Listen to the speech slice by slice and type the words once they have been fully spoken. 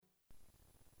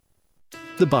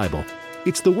the Bible.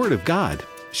 It's the Word of God,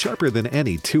 sharper than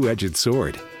any two-edged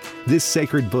sword. This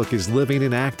sacred book is living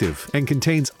and active and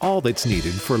contains all that's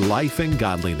needed for life and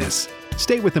godliness.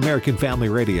 Stay with American Family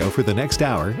Radio for the next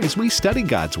hour as we study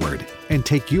God's Word and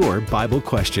take your Bible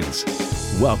questions.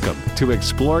 Welcome to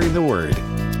Exploring the Word.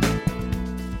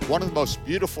 One of the most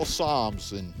beautiful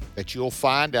Psalms that you'll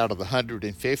find out of the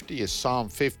 150 is Psalm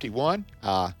 51.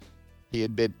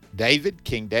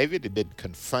 King David had been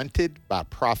confronted by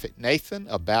Prophet Nathan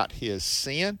about his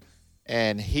sin,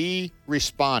 and he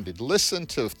responded. Listen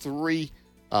to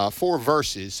four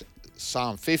verses,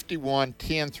 Psalm 51,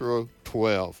 10 through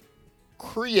 12.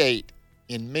 Create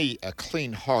in me a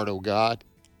clean heart, O God,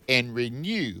 and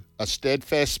renew a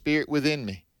steadfast spirit within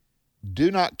me.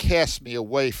 Do not cast me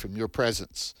away from your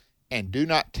presence, and do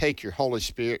not take your Holy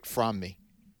Spirit from me.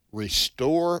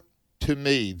 Restore to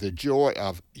me the joy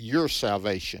of your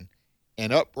salvation,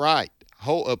 and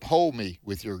uphold me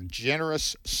with your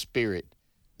generous spirit.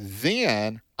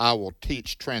 Then I will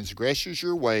teach transgressors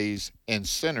your ways, and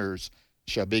sinners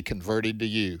shall be converted to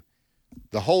you.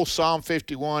 The whole Psalm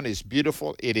 51 is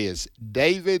beautiful. It is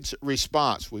David's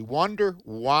response. We wonder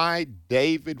why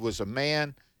David was a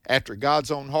man after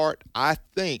God's own heart. I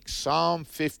think Psalm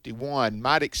 51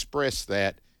 might express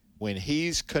that when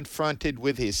he's confronted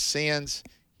with his sins,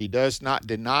 he does not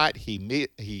deny it.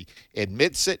 He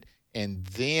admits it, and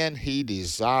then he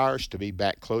desires to be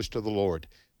back close to the Lord.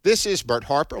 This is Bert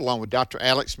Harper along with Dr.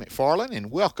 Alex McFarland, and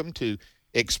welcome to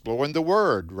Exploring the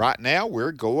Word. Right now,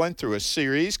 we're going through a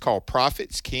series called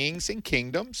Prophets, Kings, and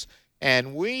Kingdoms,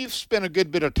 and we've spent a good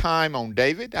bit of time on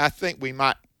David. I think we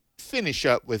might finish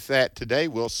up with that today.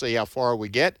 We'll see how far we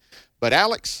get. But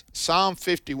Alex, Psalm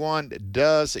 51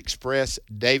 does express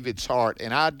David's heart,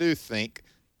 and I do think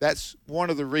that's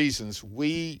one of the reasons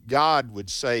God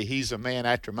would say he's a man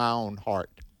after my own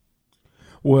heart.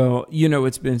 Well,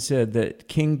 it's been said that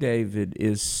King David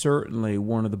is certainly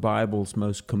one of the Bible's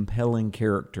most compelling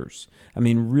characters. I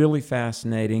mean, really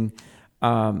fascinating.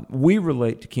 We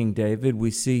relate to King David.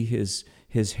 We see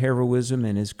his heroism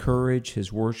and his courage,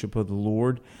 his worship of the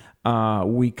Lord.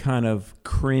 We kind of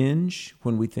cringe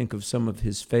when we think of some of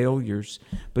his failures.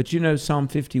 But Psalm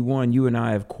 51, you and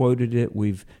I have quoted it,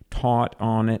 we've taught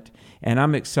on it, and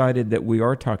I'm excited that we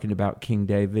are talking about King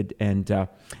David. And, I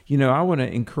want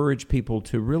to encourage people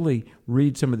to really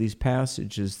read some of these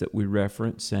passages that we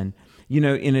reference. And,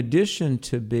 in addition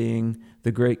to being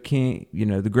the great king,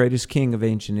 the greatest king of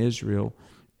ancient Israel,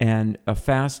 and a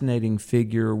fascinating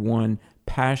figure, one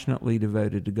passionately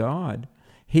devoted to God,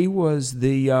 he was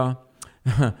the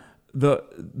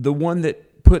one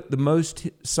that put the most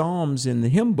psalms in the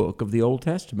hymn book of the Old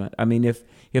Testament. I mean,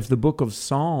 if the book of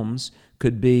Psalms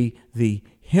could be the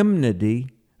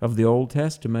hymnody of the Old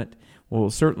Testament, well,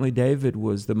 certainly David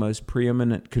was the most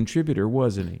preeminent contributor,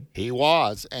 wasn't he? He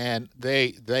was, and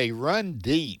they run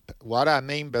deep. What I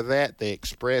mean by that, they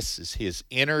express his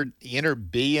inner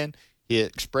being. He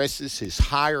expresses his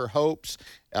higher hopes.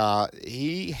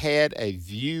 He had a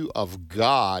view of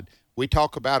God. We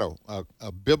talk about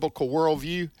a biblical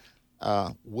worldview.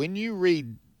 When you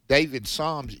read David's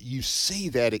Psalms, you see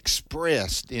that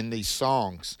expressed in these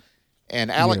songs. And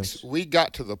Alex, yes, we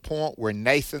got to the point where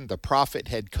Nathan, the prophet,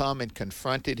 had come and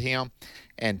confronted him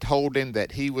and told him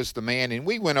that he was the man. And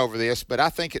we went over this, but I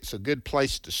think it's a good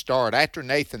place to start. After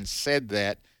Nathan said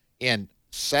that in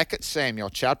 2 Samuel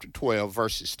chapter 12,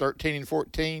 verses 13 and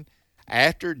 14,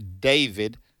 after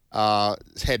David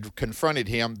had confronted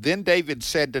him, then David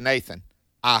said to Nathan,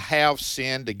 I have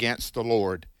sinned against the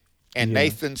Lord. And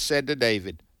Nathan said to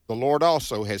David, the Lord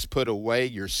also has put away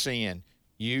your sin.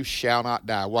 You shall not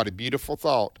die. What a beautiful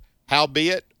thought.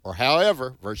 Howbeit, or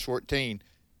however, verse 14,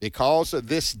 because of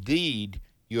this deed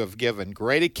you have given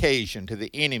great occasion to the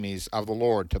enemies of the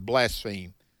Lord to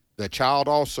blaspheme. The child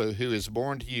also who is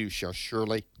born to you shall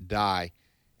surely die.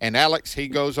 And Alex, he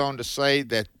goes on to say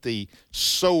that the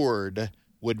sword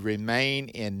would remain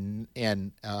in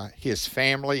his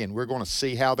family, and we're going to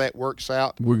see how that works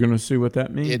out. We're going to see what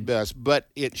that means. It does, but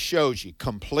it shows you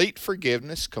complete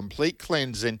forgiveness, complete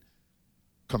cleansing,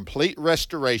 complete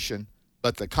restoration,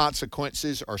 but the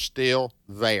consequences are still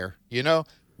there.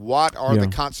 What are the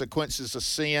consequences of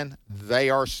sin? They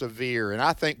are severe. And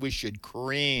I think we should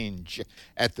cringe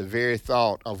at the very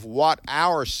thought of what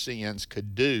our sins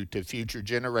could do to future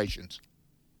generations.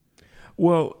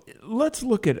 Well, let's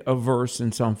look at a verse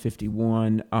in Psalm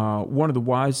 51. One of the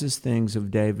wisest things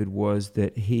of David was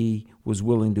that he was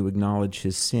willing to acknowledge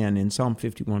his sin. In Psalm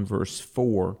 51, verse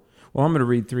 4, well, I'm going to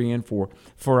read 3 and 4.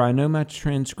 For I know my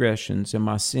transgressions, and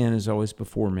my sin is always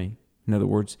before me. In other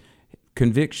words,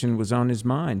 conviction was on his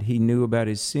mind. He knew about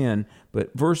his sin.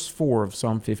 But verse 4 of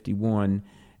Psalm 51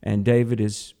 And David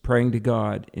is praying to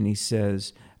God, and he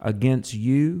says, against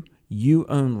you, you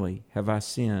only have I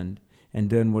sinned and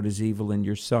done what is evil in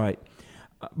your sight.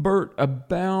 Bert,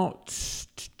 about,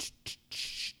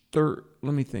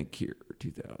 let me think here,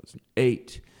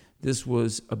 2008, this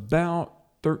was about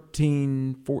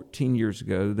 13, 14 years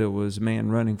ago, there was a man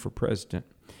running for president,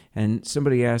 and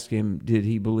somebody asked him, did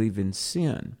he believe in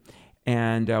sin?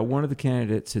 And one of the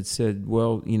candidates had said,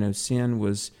 well, sin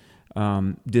was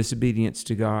disobedience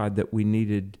to God that we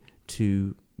needed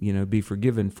to, be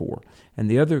forgiven for. And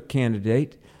the other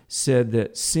candidate said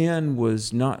that sin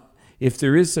was not, if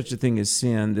there is such a thing as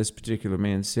sin, this particular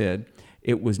man said,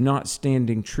 it was not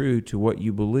standing true to what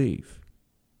you believe.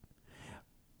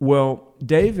 Well,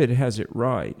 David has it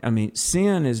right. I mean,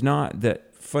 sin is not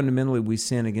that fundamentally we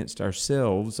sin against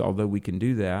ourselves, although we can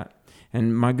do that.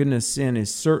 And my goodness, sin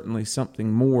is certainly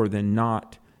something more than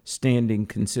not standing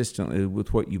consistently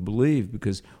with what you believe,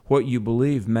 because what you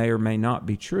believe may or may not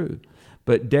be true.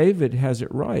 But David has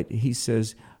it right. He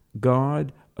says,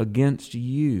 God, against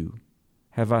you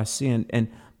have I sinned. And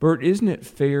Bert, isn't it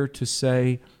fair to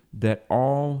say that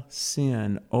all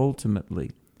sin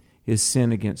ultimately is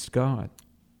sin against God?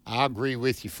 I agree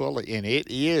with you fully, and it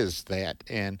is that.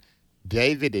 And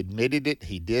David admitted it.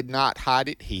 He did not hide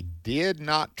it. He did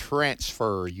not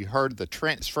transfer. You heard the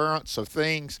transference of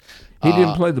things. He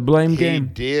didn't play the blame game.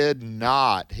 He did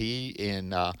not.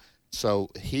 So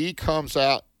he comes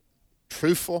out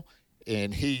truthful,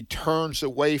 and he turns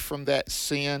away from that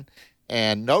sin.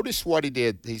 And notice what he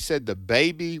did. He said the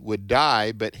baby would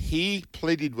die, but he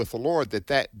pleaded with the Lord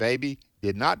that baby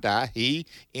did not die. He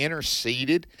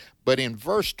interceded. But in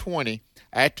verse 20,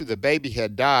 after the baby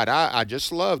had died, I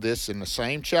just love this in the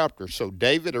same chapter. So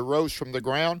David arose from the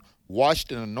ground,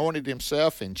 washed and anointed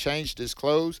himself, and changed his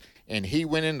clothes, and he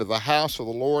went into the house of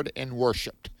the Lord and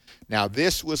worshiped. Now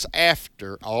this was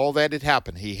after all that had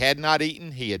happened. He had not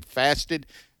eaten. He had fasted.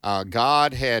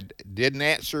 God didn't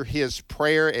answer his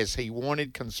prayer as he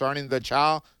wanted concerning the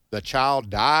child. The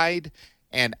child died.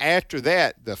 And after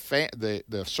that,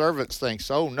 the servants think,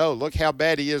 oh, no, look how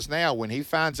bad he is now. When he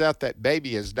finds out that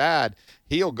baby has died,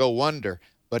 he'll go under.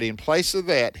 But in place of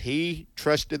that, he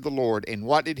trusted the Lord. And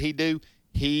what did he do?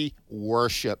 He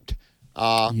worshiped.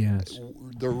 Yes.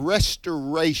 The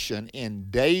restoration in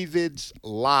David's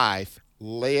life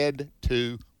led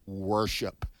to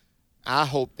worship. I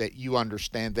hope that you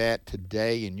understand that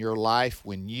today in your life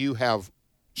when you have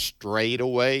strayed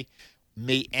away,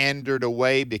 meandered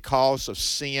away because of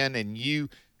sin, and you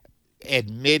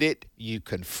admit it, you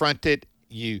confront it,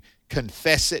 you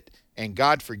confess it, and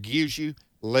God forgives you.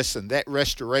 Listen, that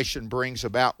restoration brings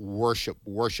about worship.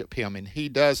 Worship him. And he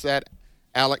does that,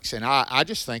 Alex, and I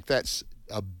just think that's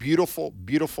a beautiful,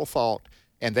 beautiful thought.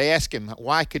 And they ask him,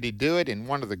 why could he do it? And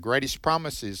one of the greatest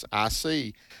promises I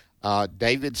see,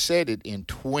 David said it in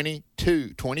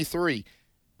 23.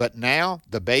 But now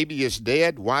the baby is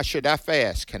dead. Why should I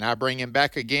fast? Can I bring him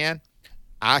back again?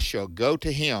 I shall go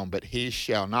to him, but he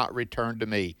shall not return to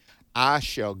me. I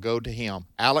shall go to him.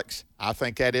 Alex, I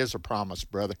think that is a promise,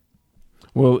 brother.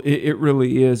 Well, it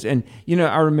really is. And,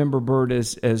 I remember, Bert,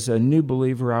 as a new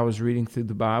believer, I was reading through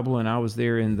the Bible, and I was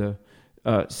there in the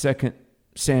 2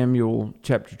 Samuel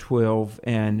chapter 12,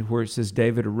 and where it says,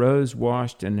 David arose,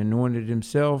 washed, and anointed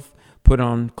himself, put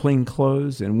on clean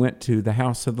clothes, and went to the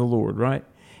house of the Lord, right?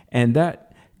 And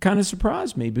that kind of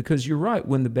surprised me, because you're right.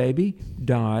 When the baby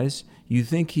dies, you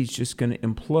think he's just going to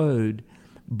implode,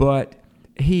 but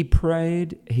he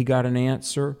prayed, he got an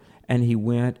answer, and he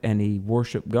went and he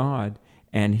worshiped God,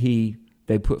 and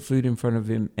they put food in front of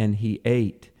him, and he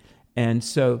ate. And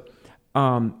so,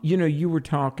 you were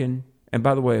talking, and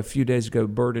by the way, a few days ago,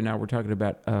 Bert and I were talking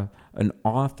about an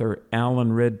author,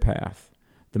 Alan Redpath,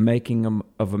 The Making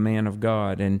of a Man of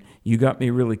God, and you got me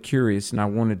really curious, and I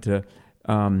wanted to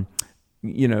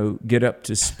get up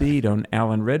to speed on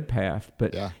Alan Redpath.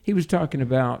 But yeah. He was talking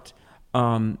about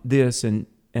this, and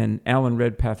Alan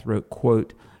Redpath wrote,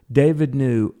 quote, David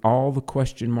knew all the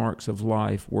question marks of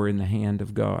life were in the hand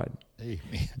of God. Amen.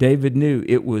 David knew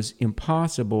it was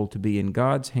impossible to be in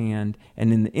God's hand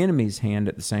and in the enemy's hand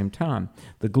at the same time.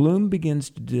 The gloom begins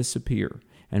to disappear,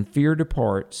 and fear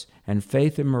departs, and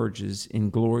faith emerges in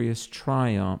glorious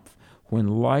triumph when,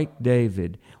 like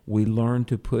David, we learn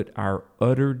to put our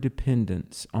utter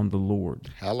dependence on the Lord.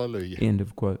 Hallelujah. End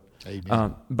of quote.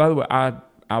 Amen. By the way,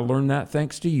 I learned that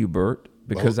thanks to you, Bert,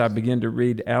 because I began to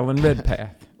read Alan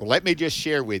Redpath. Well, let me just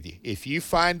share with you. If you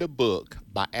find a book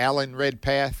by Alan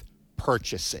Redpath,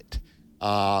 purchase it.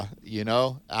 I've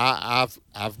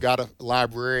got a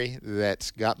library that's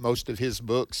got most of his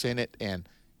books in it, and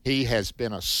he has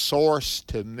been a source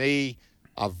to me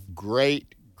of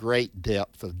great great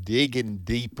depth of digging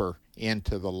deeper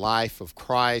into the life of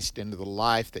Christ, into the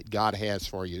life that God has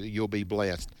for you. You'll be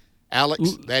blessed.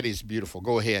 Alex, that is beautiful.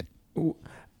 Go ahead. Well,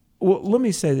 let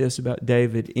me say this about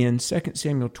David. In 2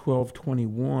 Samuel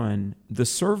 12:21, the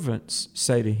servants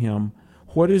say to him,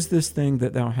 "What is this thing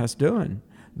that thou hast done?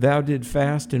 Thou did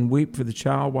fast and weep for the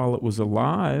child while it was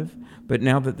alive, but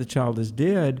now that the child is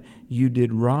dead, you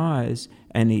did rise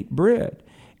and eat bread."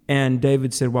 And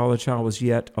David said, "While the child was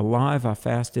yet alive, I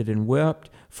fasted and wept,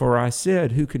 for I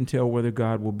said, who can tell whether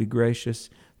God will be gracious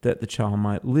that the child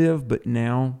might live? But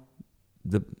now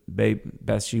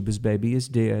Bathsheba's baby is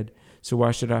dead. So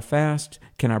why should I fast?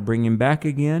 Can I bring him back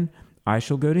again? I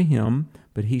shall go to him,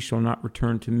 but he shall not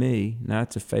return to me." Now,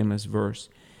 that's a famous verse.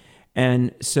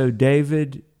 And so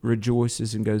David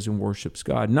rejoices and goes and worships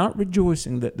God, not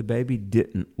rejoicing that the baby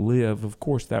didn't live. Of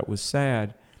course, that was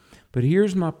sad. But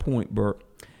here's my point, Bert.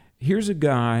 Here's a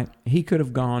guy, he could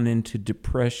have gone into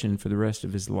depression for the rest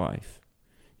of his life,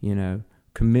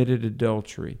 committed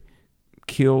adultery,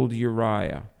 killed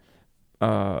Uriah.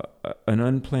 An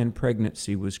unplanned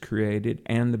pregnancy was created,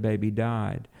 and the baby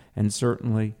died. And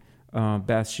certainly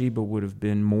Bathsheba would have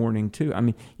been mourning too. I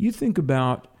mean, you think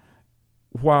about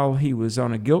while he was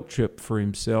on a guilt trip for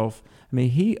himself,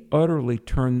 he utterly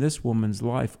turned this woman's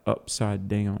life upside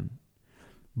down.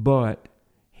 But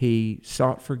he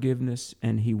sought forgiveness,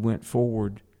 and he went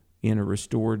forward in a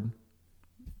restored,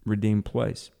 redeemed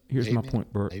place. Here's Amen. my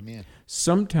point, Bert. Amen.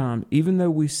 Sometimes, even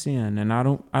though we sin, and I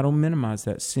don't minimize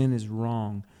that, sin is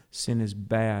wrong, sin is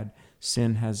bad,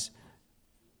 sin has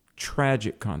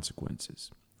tragic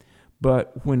consequences.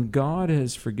 But when God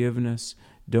has forgiven us,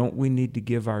 don't we need to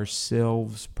give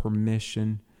ourselves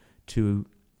permission to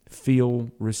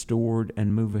feel restored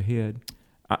and move ahead?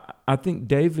 I think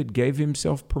David gave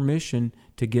himself permission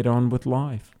to get on with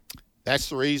life. That's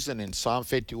the reason in Psalm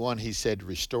 51 he said,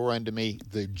 "Restore unto me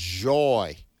the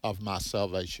joy of my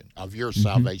salvation," of your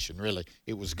salvation, really.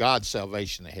 It was God's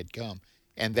salvation that had come.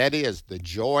 And that is, the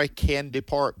joy can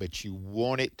depart, but you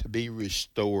want it to be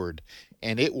restored.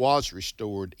 And it was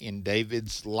restored in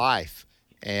David's life.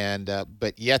 And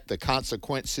but yet the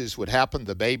consequences would happen.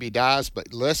 The baby dies.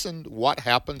 But listen what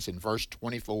happens in verse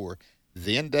 24.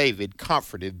 Then David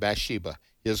comforted Bathsheba,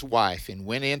 his wife, and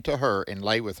went in to her and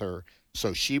lay with her.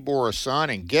 So she bore a son,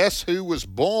 and guess who was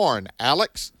born,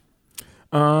 Alex?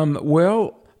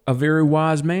 Well, a very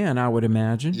wise man, I would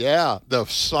imagine. Yeah, the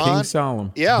son. King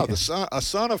Solomon. Yeah, the son, a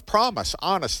son of promise,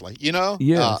 honestly,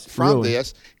 Yes, from really.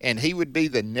 this. And he would be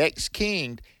the next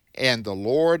king, and the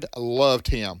Lord loved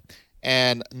him.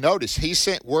 And notice, he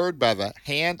sent word by the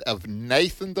hand of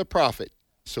Nathan the prophet.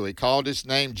 So he called his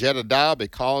name Jedediah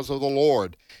because of the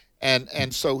Lord.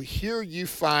 And so here you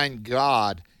find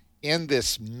God in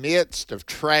this midst of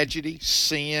tragedy,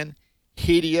 sin,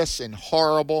 hideous and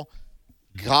horrible.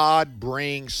 God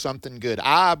brings something good.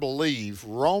 I believe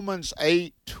Romans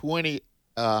 8:20.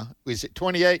 Is it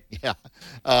 28?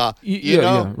 Yeah.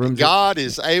 God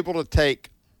is able to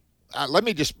take. Let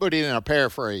me just put it in a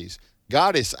paraphrase.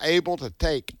 God is able to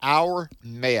take our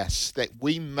mess that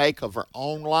we make of our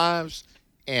own lives,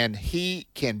 and He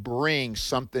can bring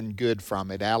something good from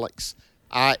it, Alex.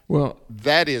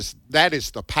 That is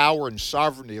the power and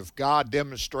sovereignty of God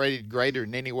demonstrated greater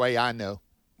than any way I know.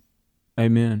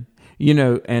 Amen.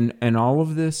 And all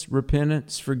of this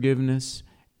repentance, forgiveness,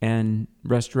 and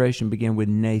restoration began with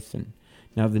Nathan.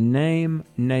 Now, the name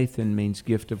Nathan means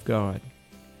gift of God,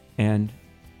 and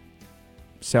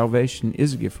salvation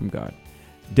is a gift from God.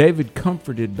 David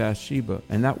comforted Bathsheba,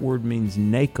 and that word means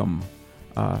nakum.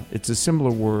 It's a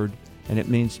similar word, and it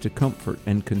means to comfort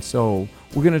and console.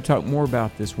 We're going to talk more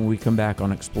about this when we come back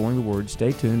on Exploring the Word.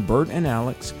 Stay tuned. Bert and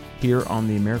Alex here on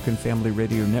the American Family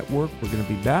Radio Network. We're going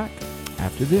to be back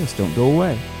after this. Don't go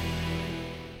away.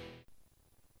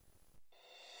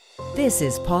 This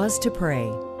is Pause to Pray,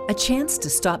 a chance to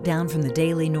stop down from the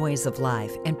daily noise of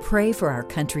life and pray for our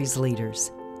country's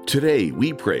leaders. Today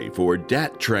we pray for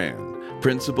Dat Tran,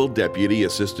 Principal Deputy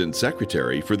Assistant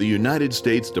Secretary for the United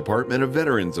States Department of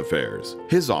Veterans Affairs.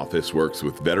 His office works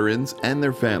with veterans and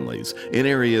their families in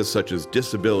areas such as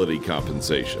disability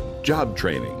compensation, job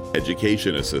training,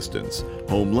 education assistance,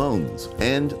 home loans,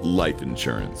 and life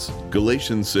insurance.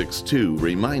 Galatians 6:2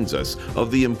 reminds us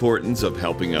of the importance of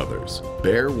helping others,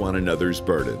 bear one another's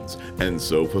burdens, and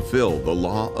so fulfill the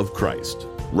law of Christ.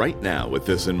 Right now, with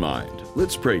this in mind,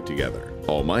 let's pray together.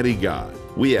 Almighty God,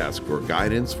 we ask for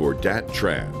guidance for Dat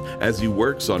Tran as he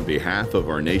works on behalf of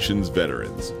our nation's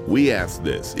veterans. We ask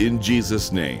this in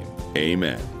Jesus' name.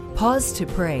 Amen. Pause to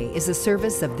Pray is a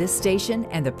service of this station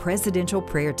and the Presidential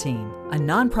Prayer Team, a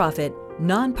nonprofit,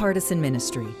 nonpartisan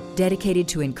ministry dedicated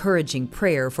to encouraging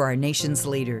prayer for our nation's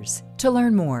leaders. To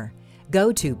learn more,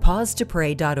 go to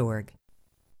pausetopray.org.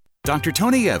 Dr.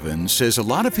 Tony Evans says a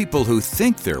lot of people who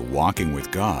think they're walking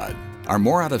with God are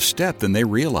more out of step than they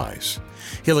realize.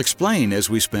 He'll explain as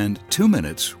we spend 2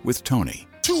 minutes with Tony.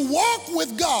 To walk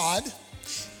with God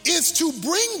is to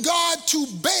bring God to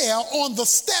bear on the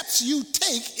steps you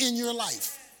take in your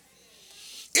life.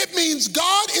 It means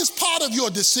God is part of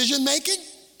your decision making.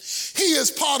 He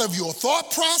is part of your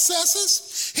thought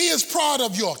processes. He is part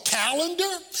of your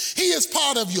calendar. He is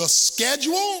part of your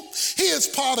schedule. He is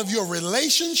part of your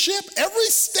relationship. Every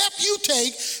step you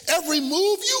take, every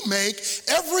move you make,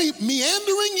 every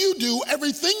meandering you do,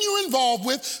 everything you're involved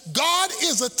with, God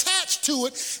is attached to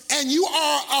it, and you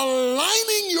are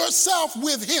aligning yourself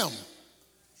with Him.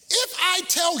 If I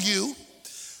tell you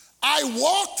I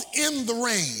walked in the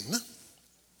rain,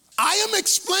 I am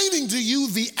explaining to you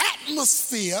the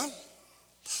atmosphere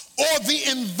or the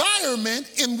environment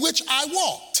in which I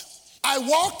walked. I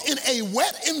walked in a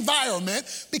wet environment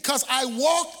because I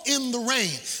walked in the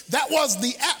rain. That was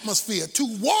the atmosphere. To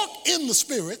walk in the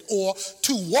Spirit, or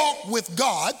to walk with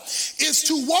God, is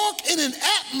to walk in an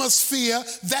atmosphere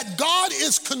that God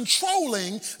is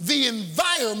controlling the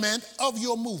environment of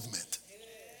your movement.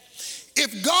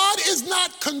 If God is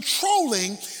not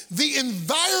controlling the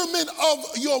environment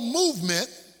of your movement,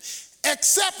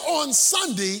 except on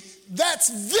Sunday, that's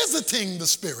visiting the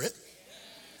Spirit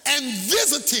and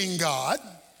visiting God.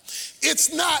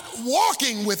 It's not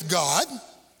walking with God.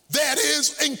 That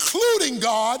is including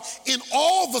God in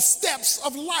all the steps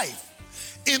of life,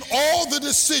 in all the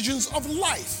decisions of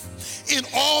life, in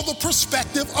all the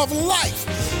perspective of life.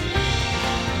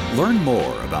 Learn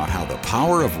more about how the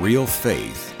power of real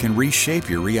faith can reshape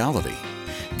your reality.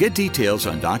 Get details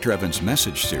on Dr. Evans'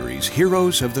 message series,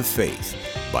 Heroes of the Faith,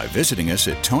 by visiting us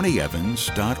at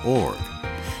tonyevans.org.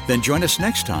 Then join us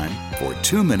next time for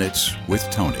 2 Minutes with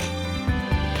Tony.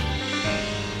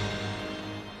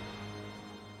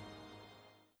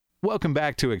 Welcome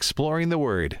back to Exploring the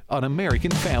Word on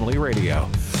American Family Radio.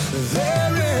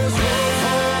 There is hope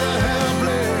for the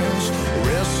helpless,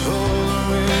 rest for the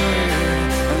weary,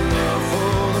 and love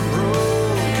for the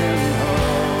broken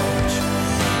heart.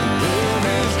 There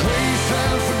is grace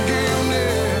and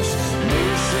forgiveness,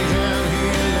 mercy and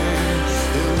healing.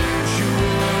 They'll meet you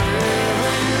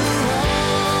wherever you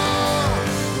are.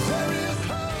 There is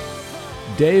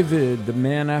hope. David, the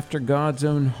man after God's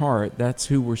own heart, that's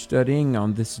who we're studying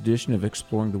on this edition of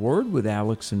Exploring the Word with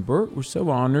Alex and Bert. We're so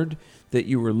honored that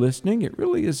you were listening. It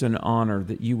really is an honor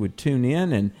that you would tune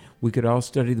in and we could all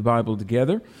study the Bible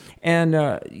together. And,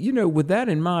 with that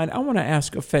in mind, I want to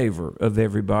ask a favor of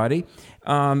everybody.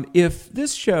 If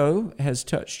this show has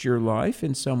touched your life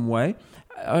in some way,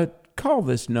 call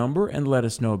this number and let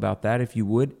us know about that, if you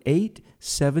would,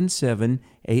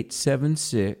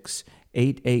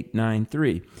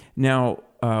 877-876-8893. Now,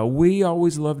 we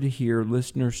always love to hear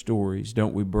listener stories,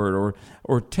 don't we, Bert,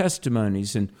 or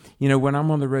testimonies. And, when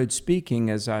I'm on the road speaking,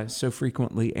 as I so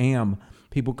frequently am,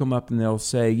 people come up and they'll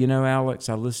say, Alex,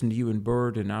 I listened to you and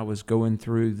Bert, and I was going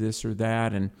through this or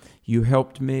that, and you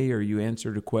helped me, or you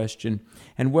answered a question.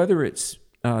 And whether it's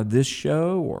this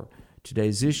show, or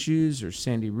Today's Issues, or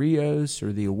Sandy Rios,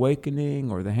 or The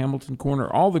Awakening, or the Hamilton Corner,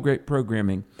 all the great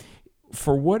programming,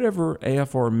 for whatever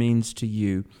AFR means to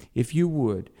you, if you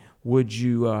would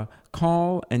you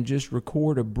call and just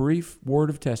record a brief word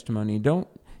of testimony?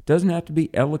 Doesn't have to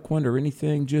be eloquent or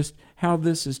anything, just how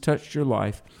this has touched your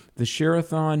life. The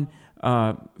Share-a-thon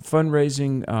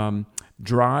fundraising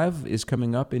drive is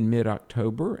coming up in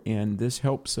mid-October, and this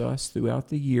helps us throughout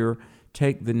the year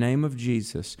take the name of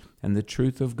Jesus and the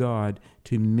truth of God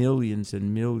to millions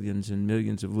and millions and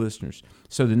millions of listeners.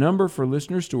 So the number for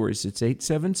listener stories, it's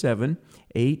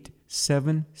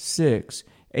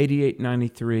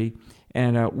 877-876-8893,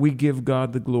 and we give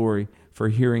God the glory for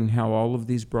hearing how all of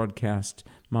these broadcasts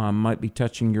might be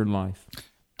touching your life.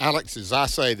 Alex, as I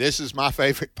say, this is my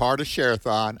favorite part of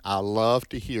Share-a-thon. I love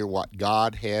to hear what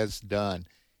God has done.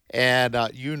 And I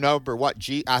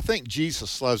think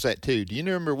Jesus loves that too. Do you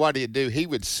remember what he'd do? He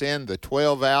would send the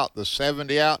 12 out, the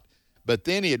 70 out, but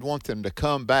then he'd want them to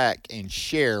come back and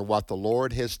share what the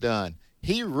Lord has done.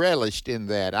 He relished in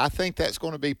that. I think that's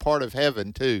going to be part of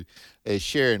heaven too, is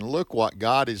sharing, look what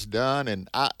God has done. And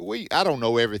I don't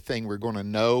know everything we're going to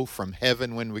know from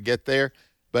heaven when we get there,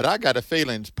 but I got a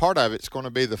feeling part of it's going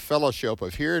to be the fellowship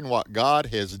of hearing what God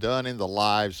has done in the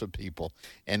lives of people.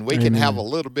 And we can have a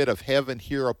little bit of heaven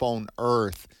here upon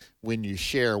earth when you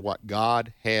share what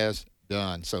God has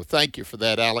done. So thank you for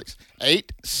that, Alex.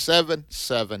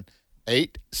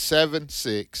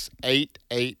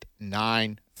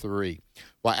 877-876-8893. 3.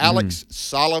 Well, Alex,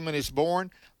 Solomon is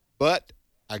born, but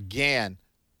again,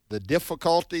 the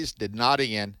difficulties did not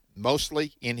end,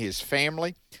 mostly in his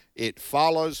family. It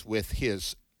follows with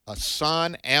his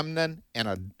son Amnon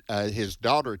and his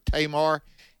daughter Tamar,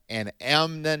 and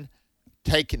Amnon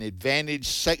taking advantage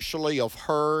sexually of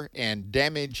her and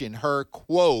damaging her,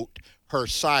 quote, her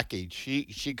psyche.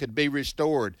 She could be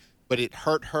restored, but it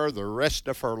hurt her the rest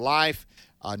of her life,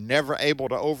 never able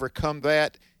to overcome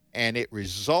that, and it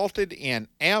resulted in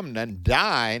Amnon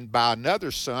dying by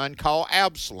another son called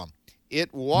Absalom.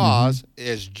 It was,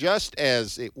 just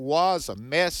as it was a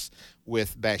mess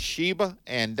with Bathsheba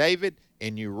and David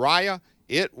and Uriah,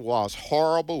 it was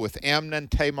horrible with Amnon,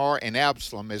 Tamar, and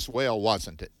Absalom as well,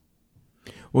 wasn't it?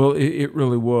 Well, it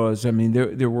really was. I mean,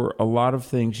 there were a lot of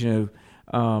things,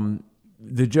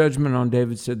 the judgment on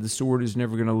David said the sword is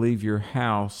never going to leave your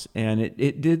house, and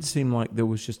it did seem like there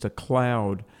was just a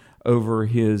cloud over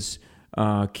his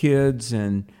kids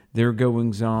and their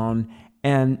goings-on,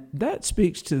 and that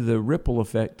speaks to the ripple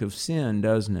effect of sin,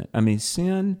 doesn't it? I mean,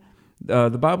 sin, the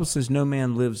Bible says no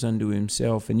man lives unto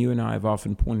himself, and you and I have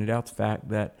often pointed out the fact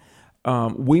that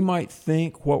we might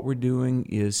think what we're doing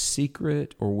is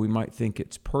secret, or we might think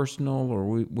it's personal, or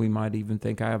we might even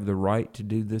think I have the right to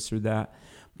do this or that.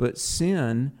 But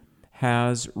sin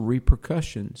has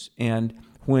repercussions. And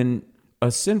when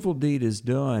a sinful deed is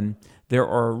done, there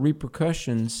are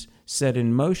repercussions set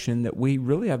in motion that we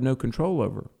really have no control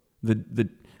over.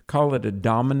 Call it a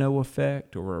domino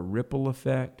effect or a ripple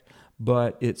effect,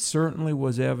 but it certainly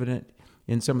was evident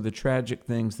in some of the tragic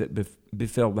things that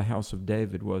befell the house of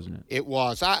David, wasn't it? It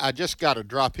was. I just got to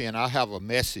drop in. I have a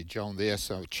message on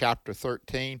this, chapter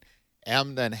 13.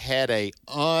 Amnon had a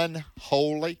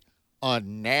unholy,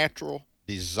 unnatural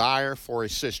desire for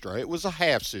his sister. It was a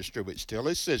half-sister, but still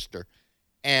his sister.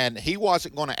 And he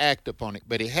wasn't going to act upon it.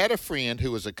 But he had a friend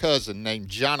who was a cousin named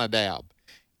Jonadab.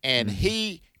 And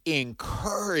he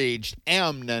encouraged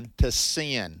Amnon to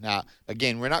sin. Now,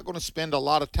 again, we're not going to spend a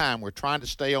lot of time. We're trying to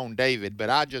stay on David,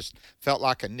 but I just felt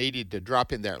like I needed to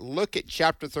drop in there. Look at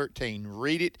chapter 13,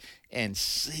 read it, and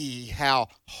see how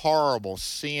horrible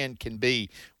sin can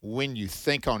be when you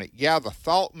think on it. Yeah, the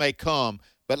thought may come,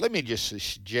 but let me just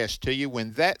suggest to you,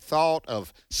 when that thought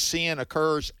of sin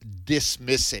occurs,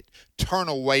 dismiss it. Turn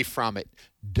away from it.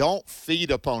 Don't feed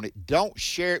upon it. Don't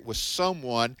share it with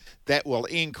someone that will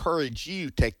encourage you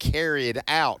to carry it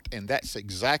out. And that's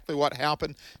exactly what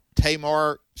happened.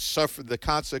 Tamar suffered the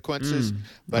consequences,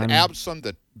 but Absalom,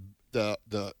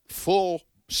 the full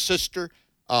sister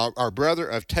or brother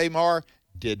of Tamar,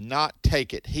 did not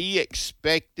take it. He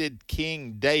expected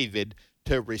King David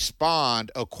to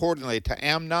respond accordingly to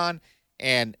Amnon,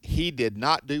 and he did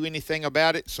not do anything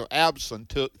about it. So Absalom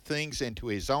took things into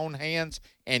his own hands,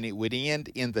 and it would end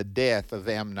in the death of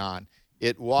Amnon.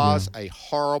 It was a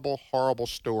horrible, horrible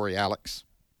story, Alex.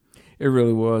 It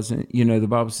really was. And, the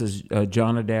Bible says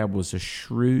Jonadab was a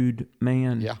shrewd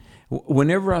man. Yeah.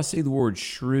 Whenever I see the word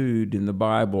shrewd in the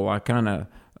Bible, I kind of,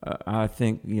 I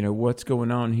think, what's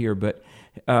going on here? But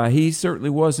he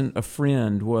certainly wasn't a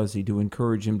friend, was he, to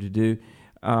encourage him to do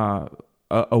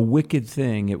a wicked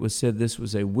thing. It was said this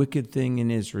was a wicked thing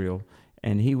in Israel,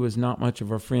 and he was not much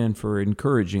of a friend for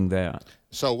encouraging that.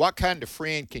 So what kind of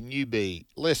friend can you be?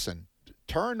 Listen,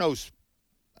 turn those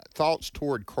thoughts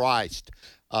toward Christ,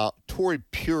 toward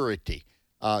purity.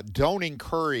 Don't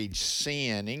encourage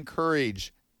sin.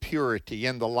 Encourage purity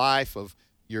in the life of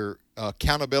your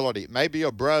accountability. It may be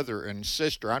a brother and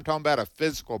sister. I'm talking about a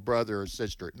physical brother or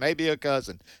sister. It may be a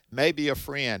cousin, maybe a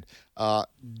friend.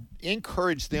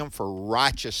 Encourage them for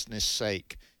righteousness'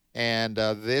 sake. And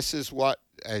this is what,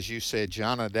 as you said,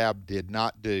 Jonadab did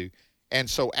not do. And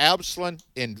so Absalom,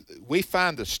 and we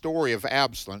find the story of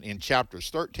Absalom in chapters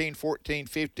 13, 14,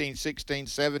 15, 16,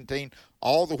 17,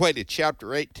 all the way to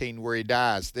chapter 18 where he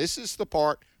dies. This is the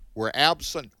part where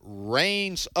Absalom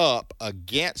reigns up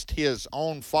against his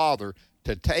own father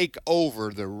to take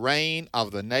over the reign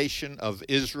of the nation of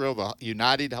Israel, the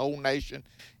united whole nation.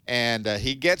 And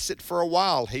he gets it for a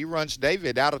while. He runs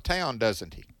David out of town,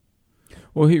 doesn't he?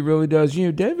 Well, he really does.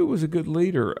 David was a good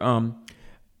leader. 1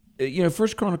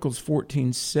 Chronicles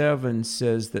 14:7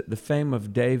 says that the fame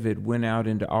of David went out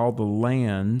into all the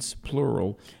lands,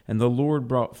 plural, and the Lord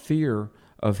brought fear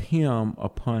of him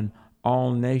upon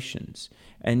all nations.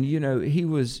 And, he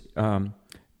was,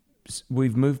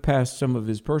 we've moved past some of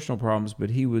his personal problems, but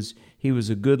he was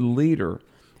a good leader.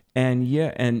 And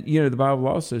the Bible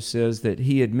also says that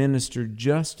he administered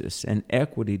justice and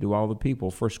equity to all the people,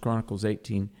 1 Chronicles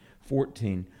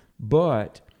 18:14.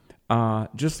 But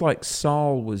just like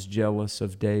Saul was jealous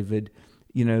of David,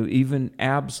 Even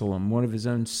Absalom, one of his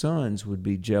own sons, would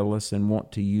be jealous and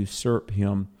want to usurp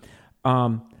him.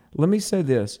 Let me say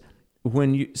this.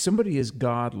 When somebody is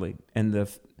godly, and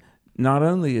not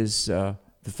only is the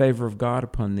favor of God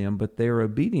upon them, but they're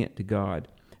obedient to God,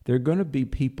 there are going to be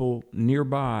people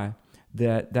nearby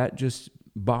that just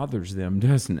bothers them,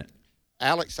 doesn't it?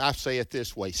 Alex, I say it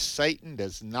this way. Satan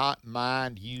does not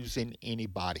mind using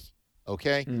anybody,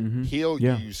 okay? Mm-hmm. He'll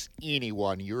Yeah. use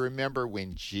anyone. You remember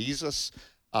when Jesus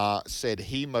said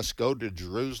he must go to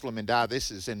Jerusalem and die? This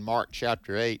is in Mark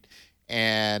chapter 8.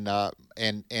 And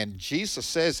Jesus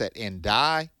says that, and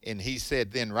die, and he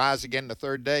said, then rise again the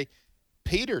third day.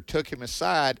 Peter took him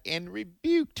aside and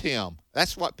rebuked him.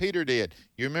 That's what Peter did.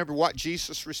 You remember what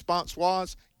Jesus' response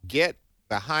was? Get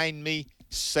behind me,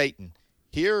 Satan.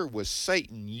 Here was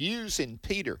Satan using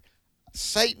Peter.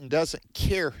 Satan doesn't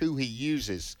care who he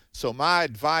uses. So my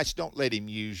advice, don't let him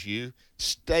use you.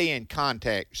 Stay in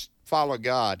contact. Follow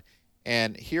God.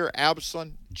 And here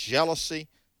Absalom, jealousy,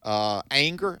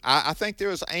 anger. I think there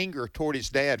was anger toward his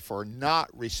dad for not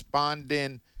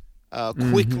responding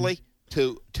quickly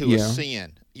to a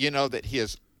sin, that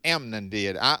his Amnon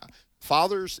did.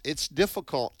 Fathers, it's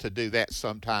difficult to do that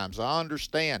sometimes. I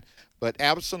understand. But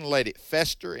Absalom let it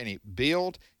fester, and it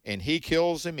build, and he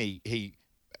kills him. He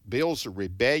builds a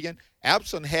rebellion.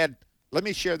 Absalom let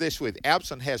me share this with you.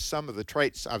 Absalom has some of the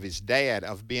traits of his dad,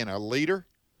 of being a leader,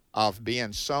 of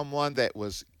being someone that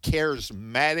was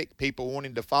charismatic, people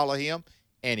wanting to follow him,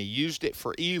 and he used it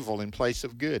for evil in place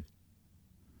of good.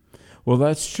 Well,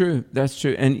 that's true. That's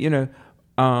true. And,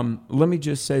 let me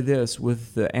just say this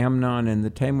with the Amnon and the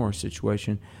Tamar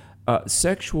situation.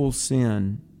 Sexual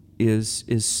sin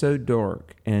is so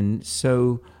dark and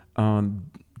so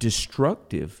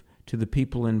destructive to the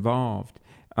people involved,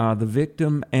 the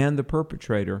victim and the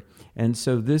perpetrator. And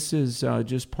so this is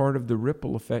just part of the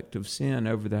ripple effect of sin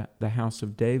over the house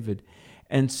of David.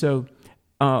 And so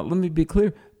let me be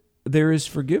clear. There is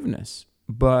forgiveness,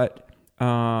 but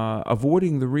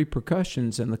avoiding the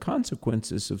repercussions and the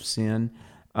consequences of sin,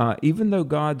 even though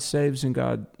God saves and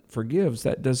God forgives,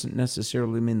 that doesn't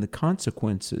necessarily mean the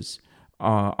consequences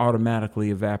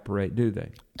automatically evaporate, do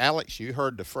they? Alex, you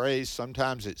heard the phrase,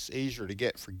 sometimes it's easier to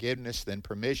get forgiveness than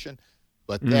permission.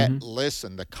 But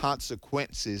listen, the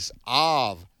consequences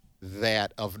of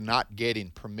that, of not getting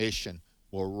permission,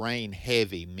 will rain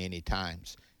heavy many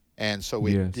times. And so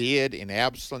it did in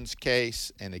Absalom's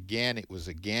case, and again, it was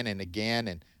again and again.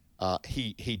 And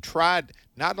he tried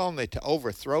not only to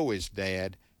overthrow his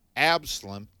dad,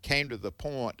 Absalom came to the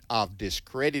point of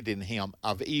discrediting him,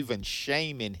 of even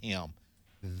shaming him.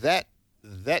 That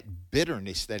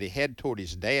bitterness that he had toward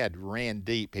his dad ran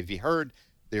deep. Have you heard?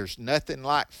 There's nothing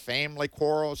like family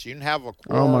quarrels. You can have a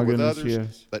quarrel with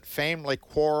others, but family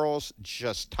quarrels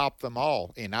just top them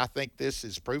all. And I think this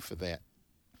is proof of that.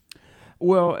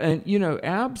 Well, and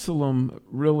Absalom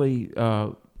really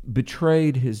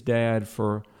betrayed his dad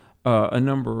for a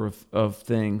number of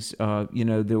things.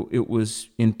 It was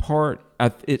in part,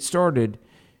 it started,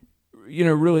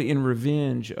 really in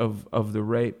revenge of the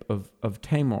rape of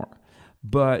Tamar.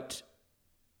 But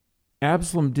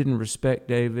Absalom didn't respect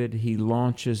David. He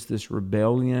launches this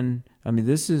rebellion. I mean,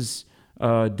 this is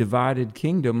a divided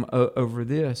kingdom over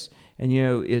this. And,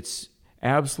 it's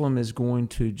Absalom is going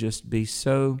to just be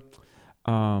so,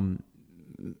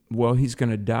 he's going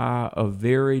to die a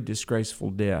very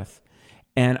disgraceful death.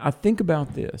 And I think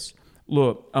about this.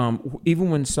 Look,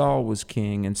 even when Saul was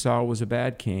king, and Saul was a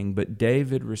bad king, but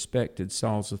David respected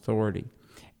Saul's authority.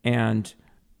 And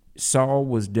Saul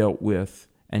was dealt with,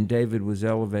 and David was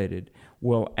elevated.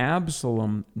 Well,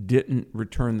 Absalom didn't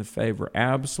return the favor.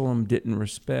 Absalom didn't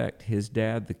respect his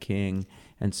dad, the king,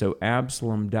 and so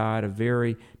Absalom died a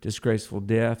very disgraceful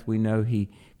death. We know he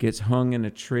gets hung in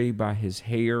a tree by his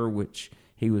hair, which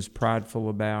he was prideful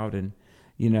about, and,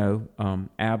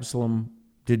 Absalom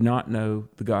did not know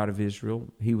the God of Israel.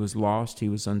 He was lost. He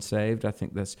was unsaved. I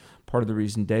think that's part of the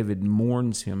reason David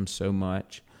mourns him so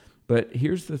much. But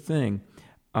here's the thing.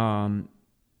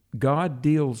 God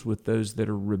deals with those that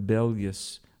are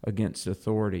rebellious against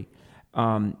authority.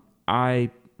 Right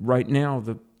now,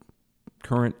 the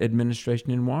current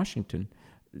administration in Washington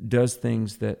does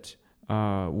things that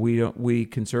we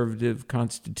conservative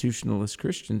constitutionalist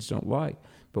Christians don't like,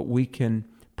 but we can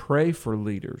pray for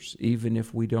leaders, even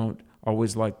if we don't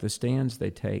always like the stands they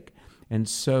take. And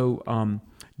so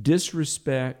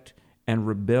disrespect and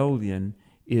rebellion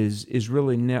is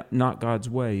really not God's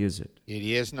way, is it? It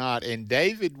is not. And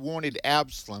David wanted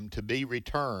Absalom to be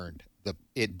returned.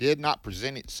 It did not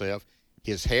present itself.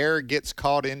 His hair gets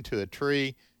caught into a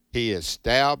tree. He is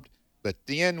stabbed. But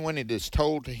then when it is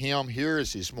told to him, here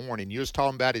is his mourning. You was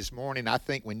talking about his mourning. I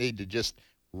think we need to just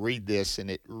read this,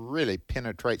 and it really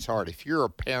penetrates hard. If you're a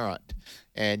parent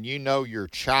and you know your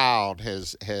child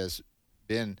has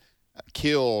been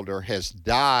killed or has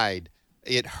died,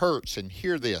 it hurts. And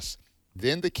hear this.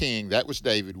 Then the king, that was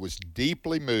David, was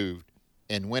deeply moved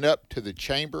and went up to the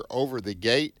chamber over the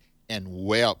gate and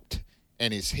wept.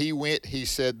 And as he went, he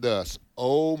said thus,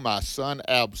 O my son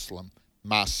Absalom,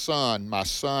 my son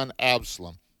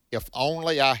Absalom, if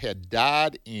only I had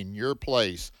died in your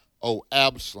place, O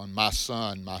Absalom, my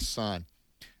son, my son.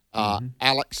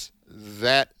 Alex,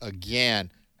 that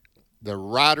again, the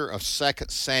writer of 2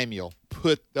 Samuel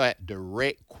put that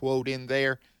direct quote in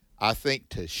there, I think,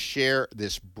 to share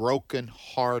this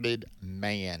broken-hearted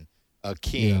man, a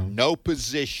king. Yeah. No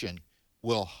position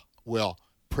will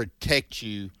protect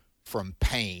you from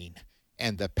pain.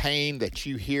 And the pain that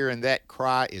you hear in that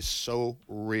cry is so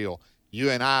real. You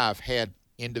and I have had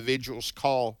individuals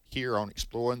call here on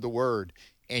Exploring the Word,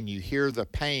 and you hear the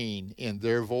pain in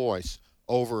their voice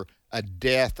over a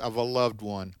death of a loved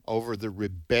one, over the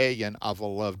rebellion of a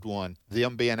loved one,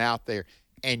 them being out there.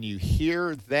 And you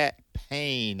hear that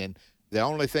pain, and the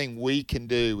only thing we can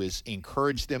do is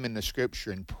encourage them in the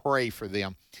Scripture and pray for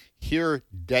them. Here,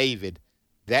 David,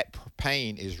 that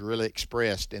pain is really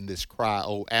expressed in this cry,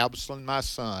 "O Absalom, my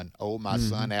son, O my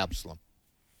son Absalom."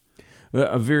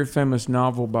 A very famous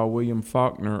novel by William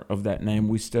Faulkner of that name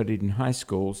we studied in high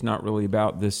school. It's not really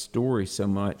about this story so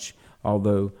much,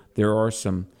 although there are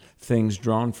some things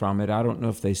drawn from it. I don't know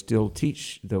if they still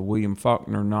teach the William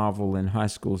Faulkner novel in high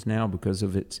schools now because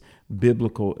of its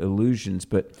biblical allusions.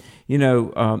 But, you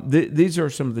know, these are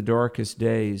some of the darkest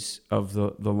days of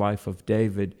the life of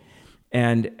David.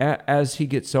 And as he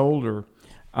gets older,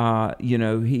 you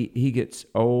know, he gets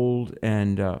old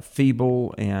and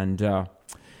feeble, and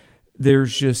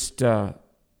there's just,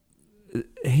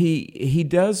 he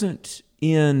doesn't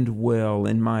end well,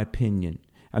 in my opinion.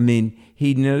 I mean,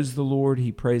 he knows the Lord,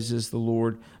 he praises the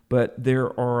Lord, but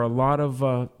there are a lot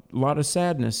of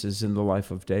sadnesses in the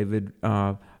life of David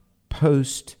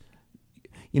post.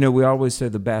 You know, we always say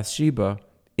the Bathsheba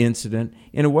incident.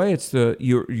 In a way, it's the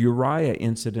Uriah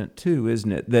incident too,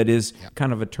 isn't it? That is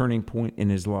kind of a turning point in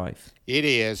his life. It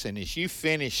is, and as you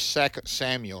finish 2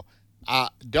 Samuel,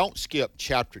 don't skip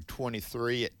chapter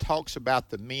 23. It talks about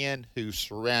the men who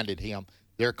surrounded him.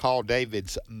 They're called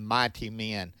David's mighty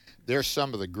men. They're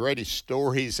some of the greatest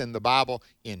stories in the Bible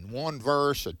in one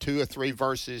verse or two or three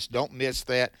verses. Don't miss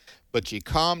that. But you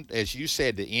come, as you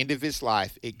said, the end of his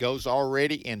life. It goes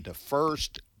already into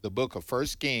the book of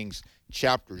 1 Kings,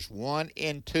 chapters 1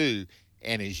 and 2.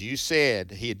 And as you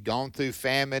said, he had gone through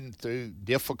famine, through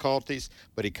difficulties,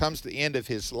 but he comes to the end of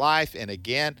his life. And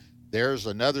again, there's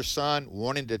another son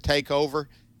wanting to take over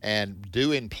and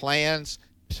doing plans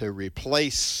to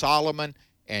replace Solomon.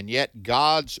 And yet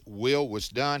God's will was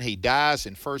done. He dies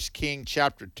in 1 Kings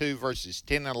chapter 2, verses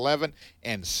 10 and 11,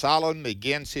 and Solomon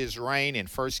begins his reign in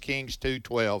 1 Kings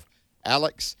 2:12.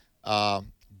 Alex,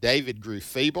 David grew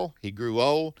feeble. He grew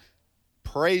old.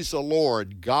 Praise the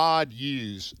Lord, God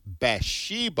used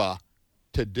Bathsheba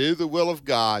to do the will of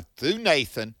God through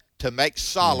Nathan to make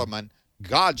Solomon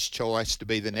God's choice to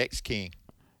be the next king.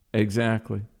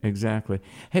 Exactly.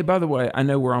 Hey, by the way, I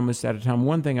know we're almost out of time.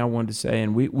 One thing I wanted to say,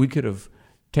 and we could have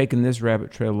taken this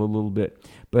rabbit trail a little bit,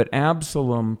 but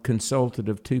Absalom consulted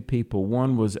of two people.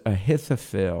 One was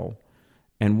Ahithophel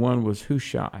and one was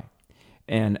Hushai.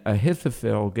 And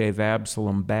Ahithophel gave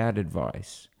Absalom bad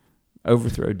advice.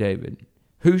 Overthrow David.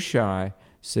 Hushai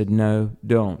said, no,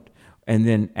 don't. And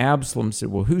then Absalom said,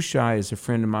 well, Hushai is a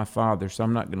friend of my father, so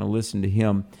I'm not going to listen to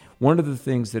him. One of the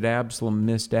things that Absalom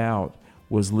missed out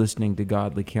was listening to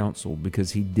godly counsel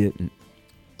because he didn't.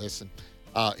 Listen,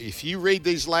 if you read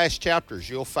these last chapters,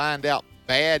 you'll find out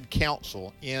bad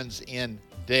counsel ends in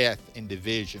death and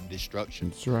division, destruction.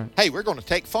 That's right. Hey, we're going to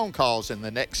take phone calls in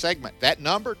the next segment. That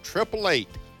number,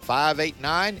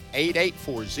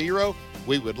 888-589-8840.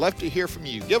 We would love to hear from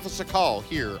you. Give us a call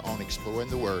here on Exploring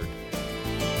the Word.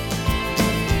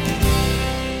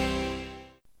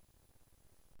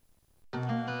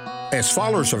 As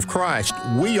followers of Christ,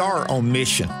 we are on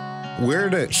mission.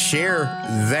 We're to share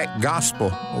that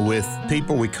gospel with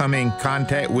people we come in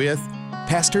contact with.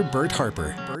 Pastor Bert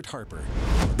Harper.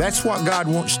 That's what God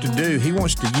wants to do. He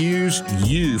wants to use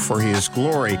you for His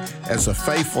glory as a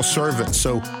faithful servant.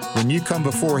 So when you come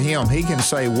before Him, He can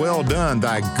say, well done,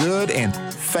 thy good and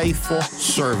faithful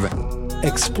servant.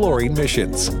 Exploring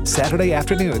Missions, Saturday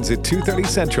afternoons at 2:30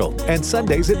 Central and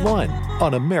Sundays at 1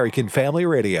 on American Family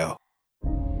Radio.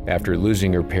 After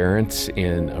losing her parents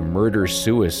in a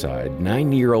murder-suicide,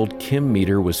 9-year-old Kim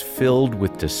Meter was filled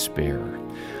with despair.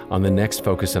 On the next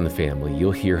Focus on the Family,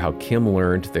 you'll hear how Kim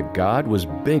learned that God was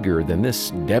bigger than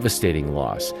this devastating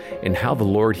loss and how the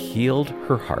Lord healed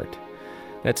her heart.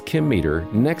 That's Kim Meter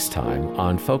next time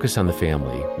on Focus on the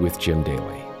Family with Jim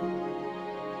Daly.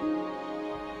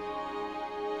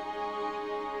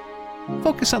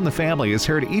 Focus on the Family is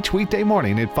heard each weekday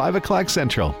morning at 5 o'clock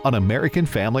Central on American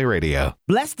Family Radio.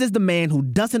 Blessed is the man who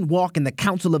doesn't walk in the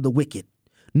counsel of the wicked,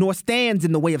 nor stands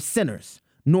in the way of sinners,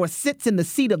 nor sits in the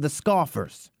seat of the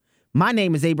scoffers. My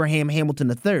name is Abraham Hamilton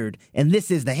III, and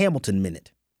this is the Hamilton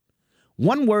Minute.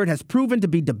 One word has proven to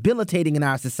be debilitating in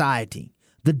our society,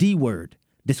 the D word,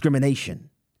 discrimination.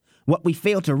 What we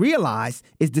fail to realize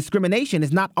is discrimination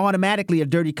is not automatically a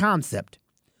dirty concept.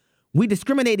 We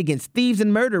discriminate against thieves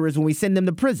and murderers when we send them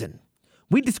to prison.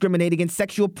 We discriminate against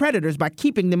sexual predators by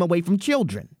keeping them away from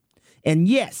children. And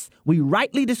yes, we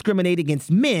rightly discriminate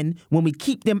against men when we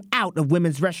keep them out of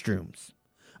women's restrooms.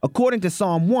 According to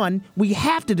Psalm 1, we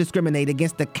have to discriminate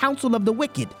against the counsel of the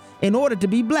wicked in order to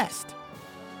be blessed.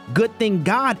 Good thing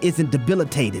God isn't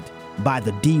debilitated by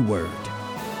the D word.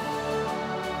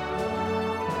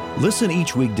 Listen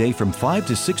each weekday from 5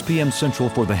 to 6 p.m. Central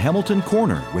for the Hamilton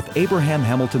Corner with Abraham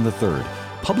Hamilton III,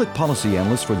 Public Policy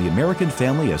Analyst for the American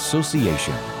Family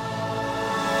Association.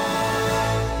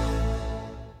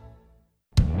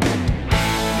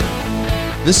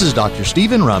 This is Dr.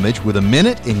 Stephen Rummage with a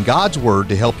minute in God's Word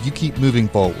to help you keep moving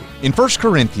forward. In 1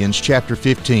 Corinthians chapter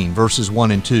 15, verses 1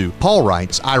 and 2, Paul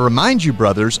writes, I remind you,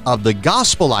 brothers, of the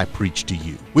gospel I preached to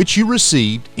you, which you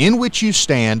received, in which you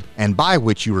stand, and by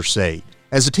which you are saved.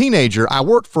 As a teenager, I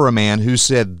worked for a man who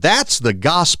said that's the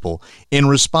gospel in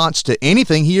response to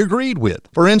anything he agreed with.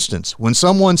 For instance, when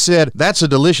someone said that's a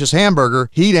delicious hamburger,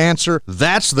 he'd answer,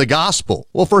 that's the gospel.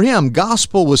 Well, for him,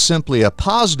 gospel was simply a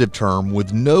positive term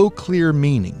with no clear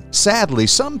meaning. Sadly,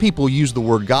 some people use the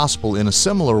word gospel in a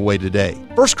similar way today.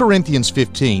 1 Corinthians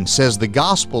 15 says the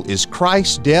gospel is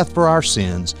Christ's death for our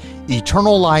sins,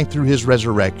 eternal life through his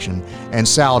resurrection, and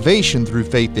salvation through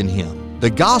faith in him. The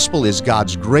gospel is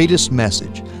God's greatest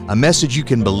message, a message you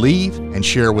can believe and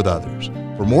share with others.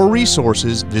 For more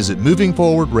resources, visit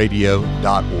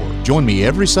movingforwardradio.org. Join me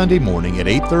every Sunday morning at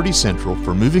 8:30 Central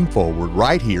for Moving Forward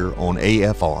right here on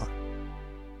AFR.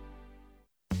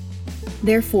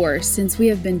 Therefore, since we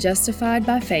have been justified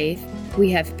by faith,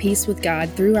 we have peace with God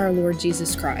through our Lord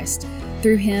Jesus Christ.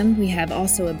 Through him we have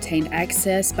also obtained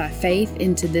access by faith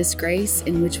into this grace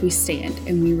in which we stand,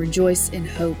 and we rejoice in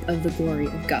hope of the glory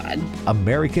of God.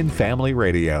 American Family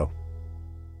Radio.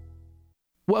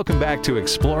 Welcome back to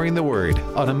Exploring the Word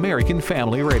on American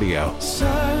Family Radio.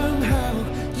 Somehow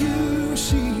you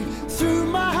see through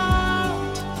my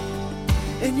heart,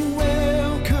 and you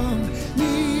welcome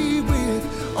me with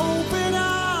open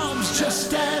arms,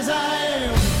 just as I am.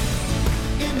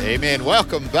 Amen.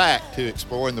 Welcome back to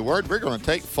Exploring the Word. We're going to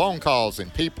take phone calls,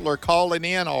 and people are calling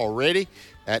in already.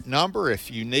 That number, if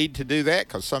you need to do that,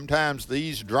 because sometimes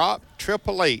these drop,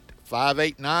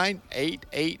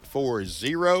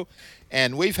 888-589-8840.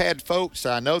 And we've had folks,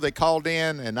 I know they called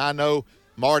in, and I know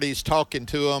Marty's talking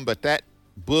to them, but that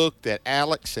book that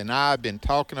Alex and I have been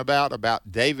talking about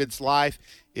David's life,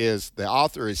 is the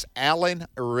author is Alan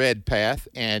Redpath,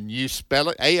 and you spell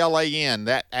it A-L-A-N,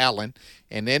 that Alan,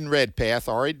 and then Redpath,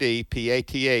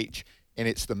 R-E-D-P-A-T-H, and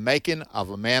it's the making of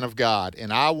a man of God.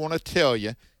 And I want to tell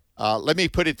you, let me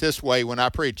put it this way when I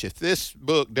preach. If this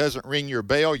book doesn't ring your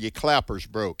bell, your clapper's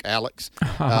broke, Alex.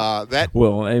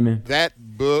 Well, amen.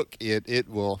 That book, it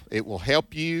will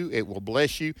help you. It will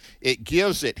bless you. It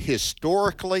gives it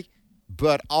historically,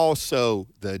 but also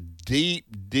the deep,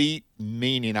 deep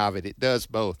meaning of it. It does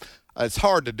both. It's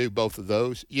hard to do both of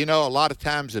those. You know, a lot of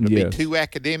times it'll be too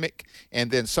academic,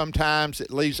 and then sometimes it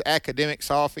leaves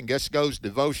academics off and just goes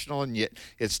devotional, and yet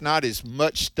it's not as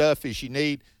much stuff as you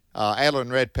need. Alan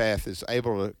Redpath is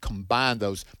able to combine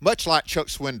those, much like Chuck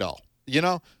Swindoll. You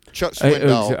know, Chuck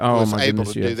Swindoll was able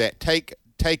to do that. Take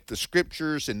the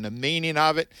scriptures and the meaning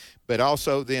of it, but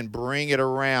also then bring it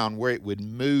around where it would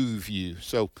move you.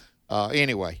 So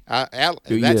anyway,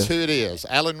 that's who it is.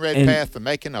 Alan Redpath, the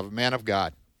making of a man of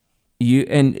God.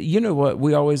 You know what?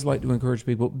 We always like to encourage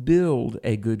people, build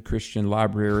a good Christian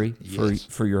library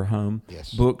for your home,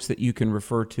 books that you can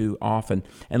refer to often.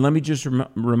 And let me just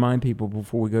remind people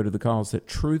before we go to the calls that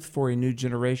Truth for a New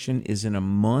Generation is in a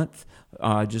month,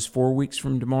 just 4 weeks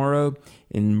from tomorrow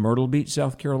in Myrtle Beach,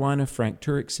 South Carolina. Frank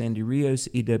Turek, Sandy Rios,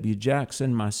 E.W.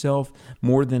 Jackson, myself,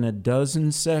 more than a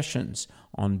dozen sessions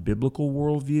on biblical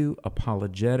worldview,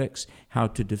 apologetics, how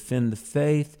to defend the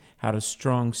faith, how to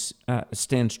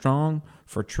stand strong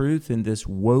for truth in this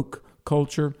woke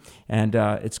culture. And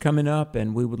it's coming up,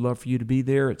 and we would love for you to be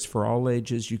there. It's for all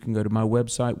ages. You can go to my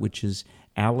website, which is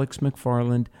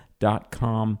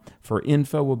alexmcfarland.com for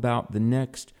info about the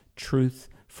next Truth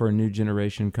for a New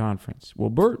Generation conference. Well,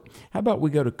 Bert, how about we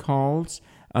go to calls?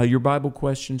 Your Bible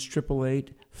questions,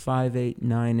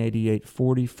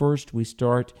 888-589-8840. First, we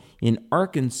start in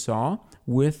Arkansas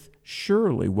with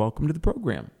Shirley. Welcome to the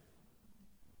program.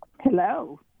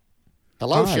 Hello.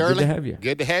 Hello, Hi, Shirley. good to have you.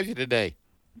 Good to have you today.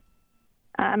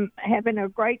 I'm having a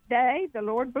great day. The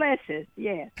Lord blesses.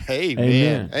 Yes.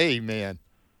 Amen. Amen.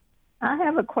 I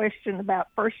have a question about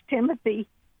 1 Timothy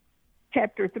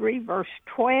chapter 3, verse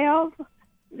 12.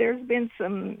 There's been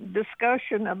some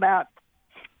discussion about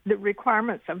the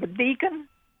requirements of a deacon,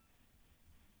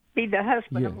 be the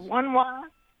husband of one wife.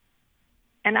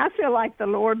 And I feel like the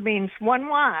Lord means one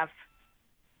wife,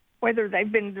 whether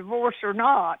they've been divorced or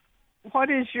not.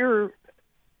 What is your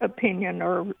opinion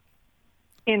or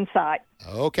insight?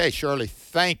 Okay, Shirley,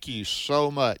 thank you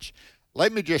so much.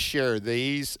 Let me just share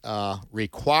these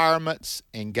requirements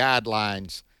and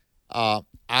guidelines. I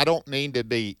don't mean to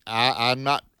be, I'm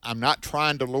not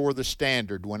trying to lower the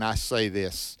standard when I say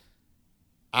this.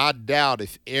 I doubt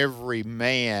if every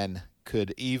man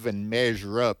could even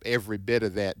measure up every bit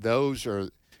of that. Those are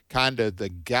kind of the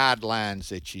guidelines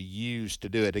that you use to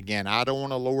do it. Again, I don't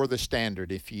want to lower the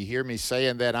standard. If you hear me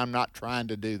saying that, I'm not trying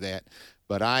to do that.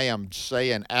 But I am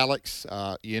saying, Alex,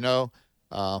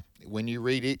 when you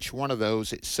read each one of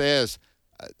those, it says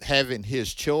having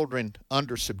his children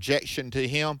under subjection to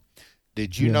him.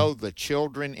 Did you know the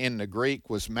children in the Greek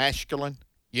was masculine?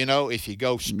 You know, if you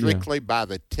go strictly by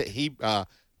the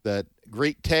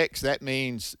Greek text, that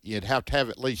means you'd have to have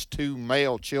at least 2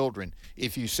 male children.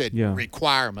 If you said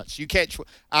requirements, you catch.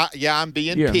 I'm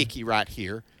being picky right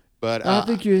here, but I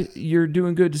think you're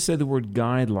doing good to say the word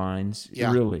guidelines.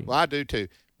 Yeah, really. Well, I do too.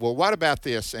 Well, what about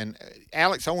this? And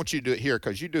Alex, I want you to do it here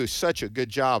because you do such a good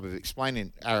job of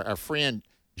explaining. Our friend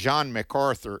John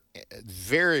MacArthur,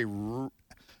 very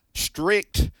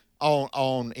strict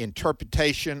on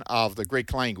interpretation of the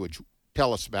Greek language.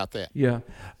 Tell us about that. Yeah.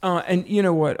 And you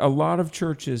know what? A lot of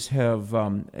churches have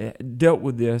dealt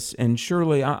with this, and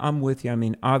surely I'm with you. I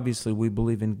mean, obviously we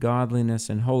believe in godliness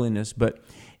and holiness, but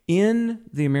in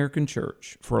the American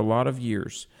church for a lot of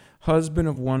years, husband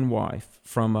of one wife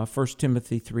from 1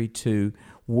 Timothy 3:2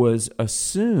 was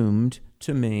assumed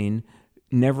to mean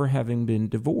never having been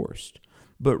divorced.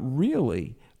 But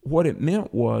really, what it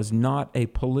meant was not a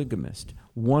polygamist,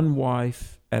 one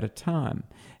wife at a time.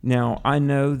 Now, I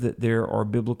know that there are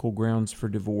biblical grounds for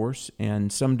divorce,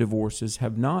 and some divorces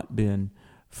have not been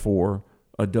for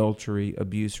adultery,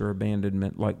 abuse, or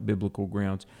abandonment like biblical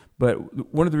grounds.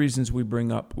 But one of the reasons we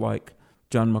bring up like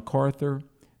John MacArthur,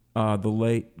 the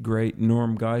late, great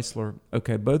Norm Geisler,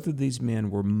 okay, both of these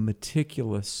men were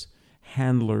meticulous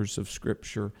handlers of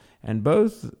Scripture, and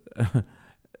both are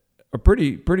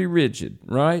pretty rigid,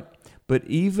 right? But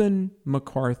even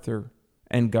MacArthur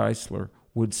and Geisler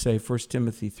would say 1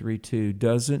 Timothy 3:2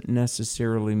 doesn't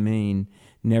necessarily mean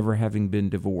never having been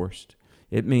divorced.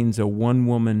 It means a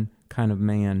one-woman kind of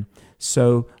man.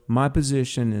 So my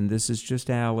position, and this is just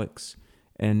Alex,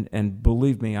 and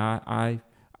believe me, I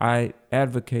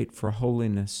advocate for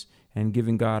holiness and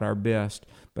giving God our best,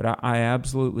 but I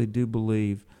absolutely do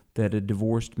believe that a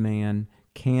divorced man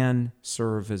can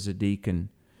serve as a deacon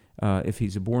if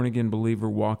he's a born-again believer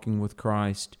walking with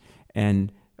Christ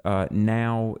and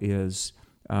now is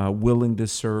willing to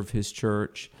serve his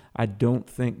church. I don't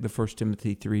think the 1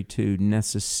 Timothy 3:2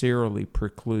 necessarily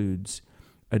precludes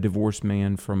a divorced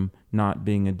man from not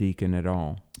being a deacon at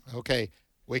all. Okay.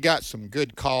 We got some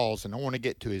good calls, and I want to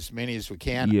get to as many as we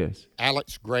can. Yes.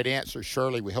 Alex, great answer.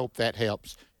 Shirley, we hope that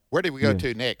helps. Where do we go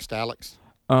to next, Alex?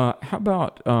 How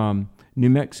about New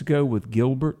Mexico with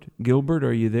Gilbert? Gilbert,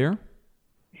 are you there?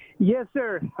 Yes,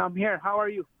 sir. I'm here. How are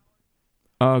you?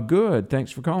 Good.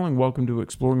 Thanks for calling. Welcome to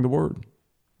Exploring the Word.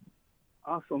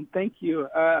 Awesome. Thank you.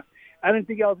 I didn't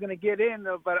think I was going to get in,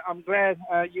 but I'm glad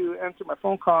you answered my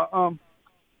phone call.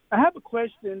 I have a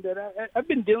question that I've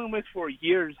been dealing with for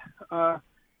years,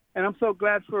 and I'm so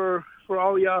glad for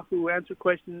all y'all who answer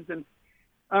questions. And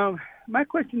my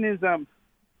question is,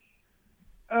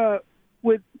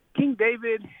 with King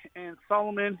David and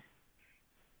Solomon,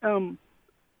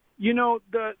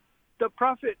 the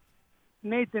prophet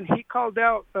Nathan, he called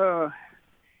out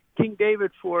King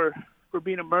David for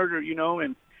being a murderer,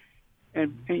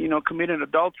 and committing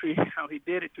adultery, how he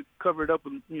did it to cover it up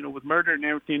with murder and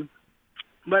everything.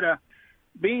 But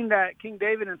being that King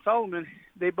David and Solomon,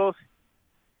 they both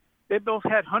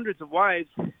had hundreds of wives,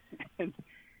 and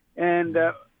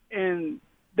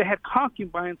they had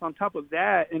concubines on top of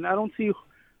that, and I don't see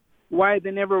why they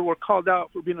never were called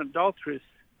out for being an adulterer.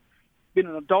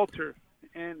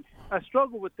 And I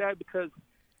struggle with that because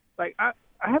like I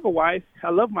have a wife. I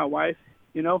love my wife,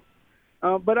 you know,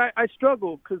 but I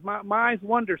struggle because my eyes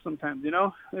wander sometimes, you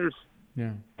know.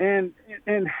 And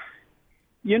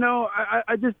you know,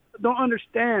 I just don't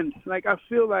understand. Like, I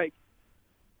feel like,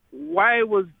 why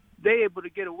was they able to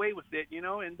get away with it, you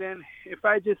know? And then if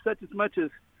I just such as much as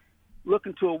look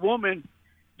into a woman,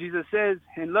 Jesus says,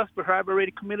 and lust for her, I've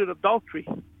already committed adultery.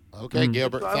 Okay,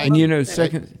 Gilbert. And you know,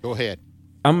 Go ahead.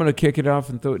 I'm going to kick it off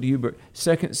and throw it to you, but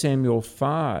 2 Samuel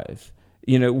 5,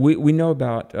 you know, we know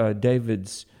about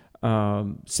David's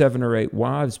 7 or 8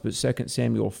 wives, but 2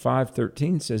 Samuel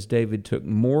 5:13 says David took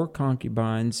more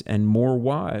concubines and more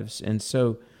wives. And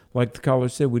so, like the caller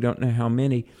said, we don't know how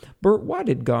many. Bert, why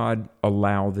did God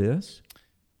allow this?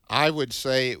 I would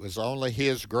say it was only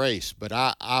His grace, but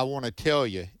I want to tell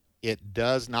you, it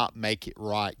does not make it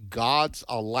right. God's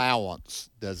allowance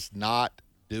does not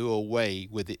do away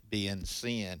with it being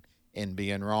sin and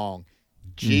being wrong.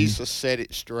 Jesus said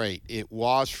it straight. It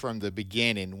was from the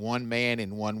beginning, one man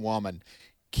and one woman.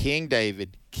 King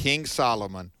David, King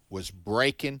Solomon was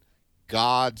breaking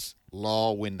God's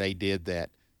law when they did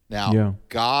that. Now,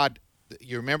 God,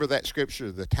 you remember that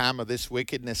scripture, the time of this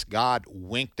wickedness, God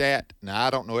winked at? Now, I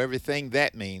don't know everything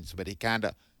that means, but He kind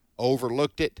of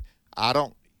overlooked it. I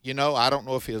don't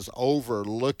know if He was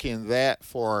overlooking that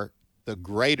for the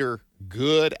greater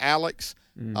good, Alex.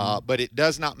 But it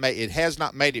has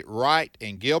not made it right.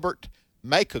 And Gilbert,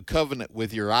 make a covenant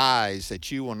with your eyes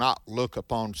that you will not look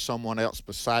upon someone else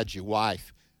besides your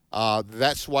wife.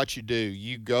 That's what you do.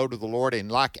 You go to the Lord,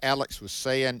 and like Alex was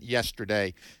saying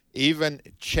yesterday, even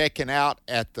checking out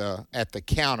at the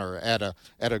counter at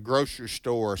a grocery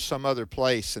store or some other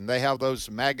place, and they have those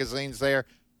magazines there,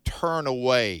 turn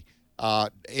away.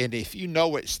 And if you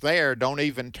know it's there, don't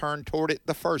even turn toward it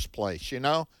the first place, you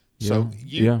know? So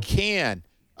you can,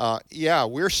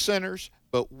 we're sinners,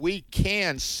 but we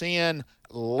can sin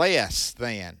less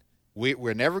than.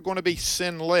 We're never going to be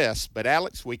sinless, but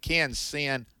Alex, we can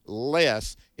sin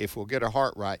less if we'll get our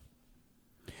heart right.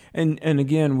 And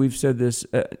again, we've said this,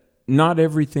 not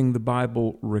everything the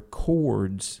Bible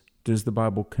records does the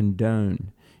Bible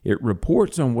condone. It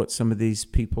reports on what some of these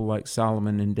people like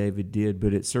Solomon and David did,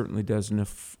 but it certainly doesn't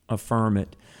affirm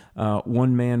it.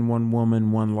 One man, one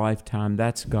woman, one lifetime,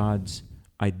 that's God's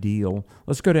ideal.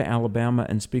 Let's go to Alabama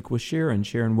and speak with Sharon.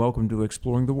 Sharon, welcome to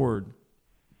Exploring the Word.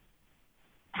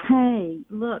 Hey,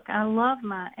 look, I love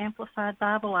my Amplified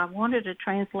Bible. I wanted a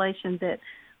translation that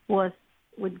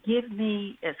would give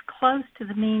me as close to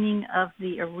the meaning of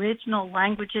the original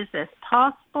languages as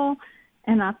possible,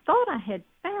 and I thought I had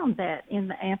found that in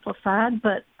the Amplified,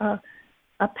 but a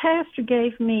pastor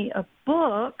gave me a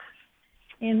book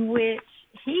in which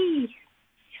he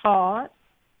taught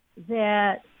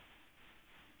that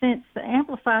since the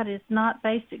Amplified is not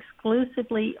based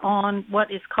exclusively on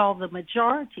what is called the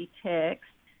majority text,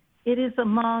 it is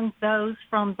among those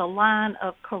from the line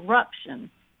of corruption.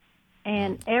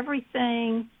 And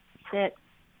everything that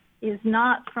is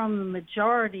not from the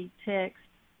majority text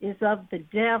is of the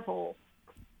devil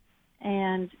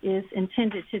and is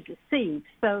intended to deceive.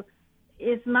 So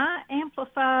is my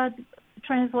Amplified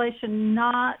translation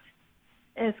not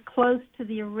as close to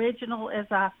the original as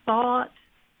I thought?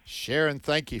 Sharon,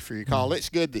 thank you for your call. It's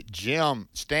good that Jim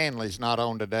Stanley's not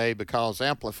on today because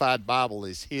Amplified Bible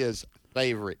is his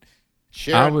favorite.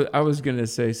 Sharon? I was going to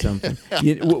say something.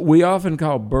 We often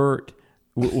call Bert,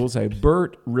 we'll say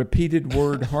Bert Repeated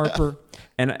Word Harper,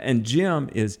 and Jim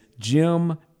is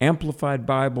Jim Amplified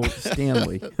Bible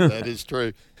Stanley. That is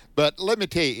true. But let me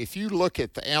tell you, if you look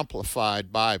at the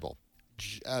Amplified Bible,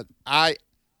 I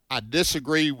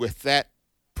disagree with that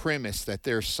premise that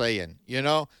they're saying. You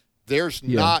know, there's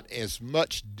not as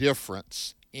much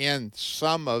difference in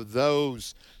some of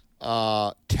those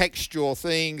textual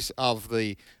things of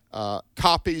the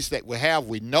copies that we have.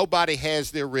 Nobody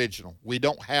has the original. We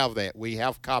don't have that. We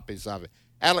have copies of it.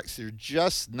 Alex, there's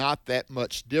just not that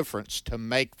much difference to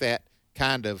make that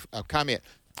kind of comment.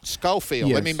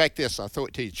 Scofield, let me make this. I'll throw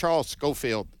it to you. Charles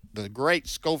Scofield, the great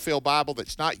Scofield Bible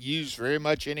that's not used very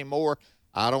much anymore.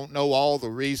 I don't know all the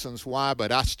reasons why,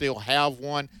 but I still have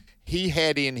one. He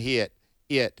had in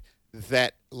it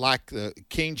that, like the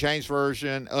King James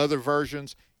Version, other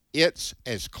versions, it's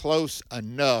as close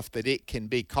enough that it can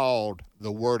be called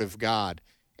the Word of God.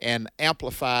 And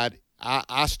Amplified,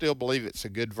 I still believe it's a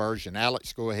good version.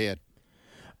 Alex, go ahead.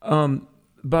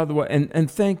 By the way, and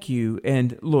thank you.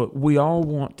 And look, we all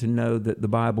want to know that the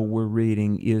Bible we're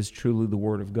reading is truly the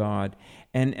Word of God.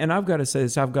 And I've got to say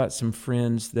this, I've got some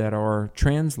friends that are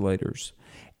translators,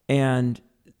 and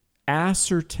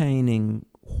ascertaining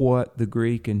what the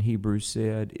Greek and Hebrew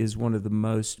said is one of the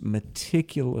most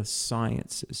meticulous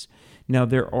sciences. Now,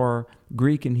 there are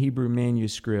Greek and Hebrew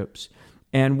manuscripts,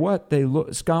 and what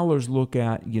scholars look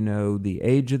at, the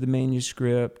age of the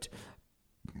manuscript,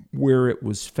 where it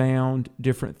was found,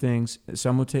 different things.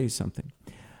 So I'm going to tell you something.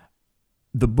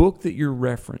 The book that you're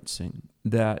referencing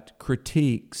that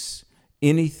critiques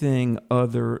anything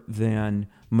other than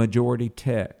majority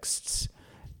texts,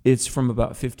 it's from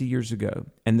about 50 years ago.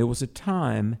 And there was a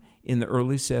time in the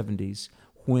early 70s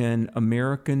when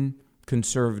American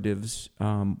conservatives,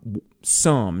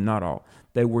 some, not all,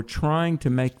 they were trying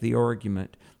to make the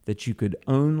argument that you could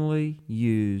only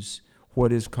use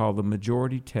what is called the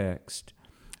majority text,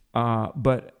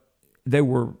 but they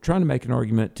were trying to make an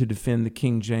argument to defend the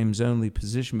King James only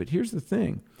position. But here's the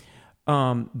thing.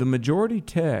 The majority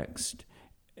text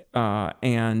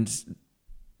and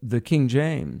the King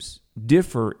James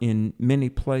differ in many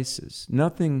places.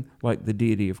 Nothing like the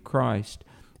deity of Christ.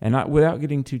 And without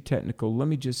getting too technical, let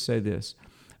me just say this.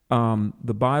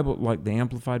 The Bible, like the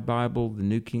Amplified Bible, the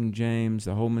New King James,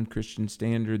 the Holman Christian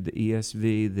Standard, the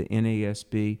ESV, the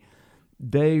NASB,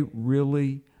 they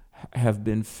really have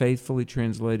been faithfully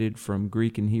translated from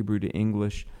Greek and Hebrew to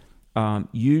English.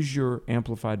 Use your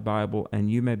Amplified Bible, and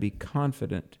you may be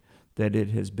confident that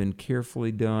it has been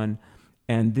carefully done.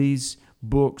 And these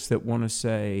books that want to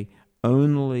say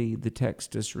only the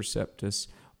Textus Receptus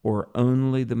or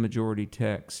only the majority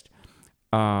text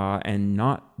and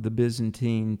not the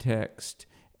Byzantine text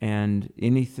and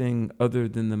anything other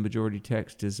than the majority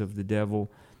text is of the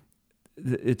devil,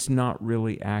 it's not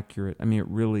really accurate. I mean, it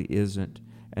really isn't.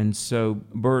 And so,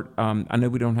 Bert, I know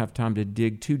we don't have time to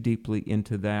dig too deeply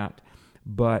into that,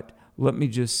 but let me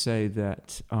just say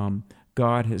that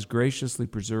God has graciously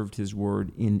preserved His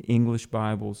Word in English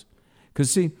Bibles. Because,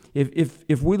 see,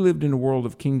 if we lived in a world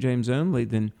of King James only,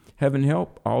 then heaven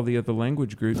help all the other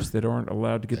language groups that aren't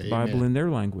allowed to get the Bible in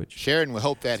their language. Sharon, we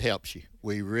hope that helps you.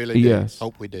 We really do. Yes.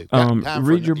 Hope we do.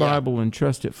 Read your Bible and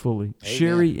trust it fully. Amen.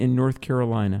 Sherry in North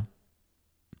Carolina.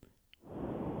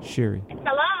 Sherry.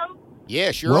 Hello?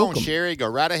 Yes, you're Welcome. on, Sherry. Go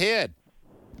right ahead.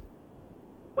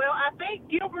 Well, I think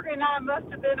Gilbert and I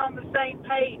must have been on the same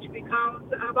page because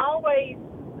I've always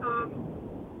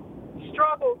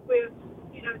struggled with,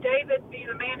 David being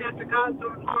a man after God's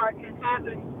own heart and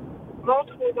having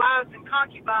multiple wives and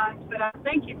concubines, but I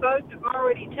think you both have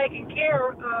already taken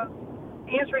care of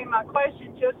answering my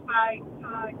question just by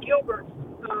Gilbert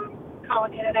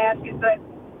calling in and asking, but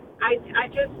I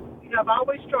just, I've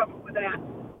always struggled with that.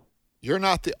 You're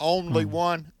not the only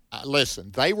one.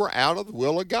 Listen, they were out of the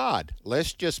will of God.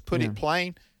 Let's just put it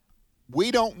plain.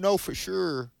 We don't know for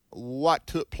sure what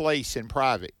took place in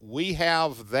private. We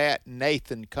have that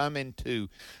Nathan coming to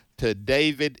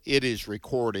David. It is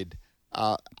recorded.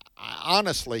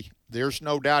 Honestly, there's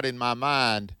no doubt in my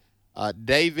mind,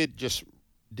 David just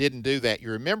didn't do that.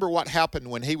 You remember what happened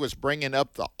when he was bringing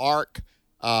up the ark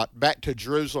back to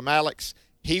Jerusalem, Alex?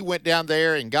 He went down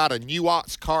there and got a new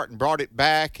ox cart and brought it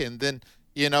back, and then,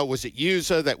 was it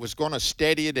Uzzah that was going to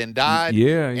steady it and died?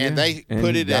 Yeah, and they and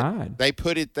put it died. they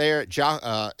put it there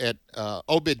at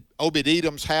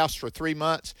Obed-Edom's house for 3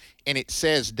 months, and it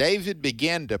says David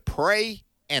began to pray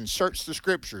and search the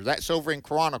Scripture. That's over in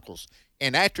Chronicles.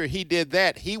 And after he did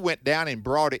that, he went down and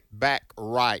brought it back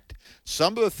right.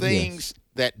 Some of the things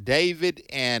that David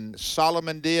and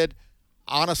Solomon did,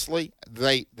 honestly,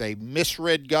 they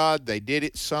misread God. They did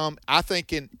it I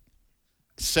think in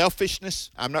selfishness.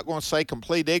 I'm not going to say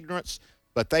complete ignorance,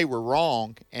 but they were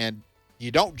wrong. And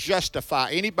you don't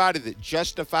justify anybody that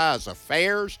justifies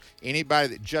affairs, anybody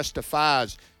that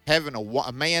justifies having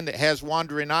a man that has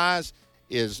wandering eyes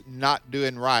is not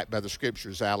doing right by the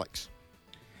Scriptures, Alex.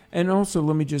 And also,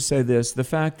 let me just say this. The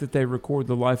fact that they record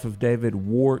the life of David,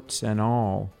 warts and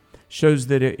all, shows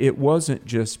that it wasn't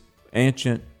just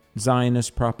ancient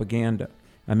Zionist propaganda.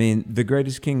 I mean, the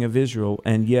greatest king of Israel,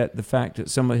 and yet the fact that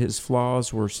some of his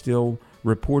flaws were still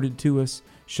reported to us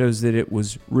shows that it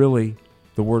was really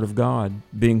the Word of God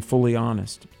being fully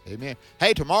honest. Amen.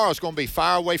 Hey, tomorrow's going to be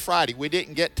Fire Away Friday. We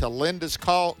didn't get to Linda's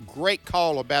call. Great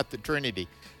call about the Trinity.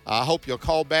 I hope you'll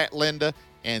call back, Linda.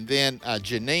 And then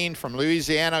Janine from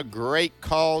Louisiana, great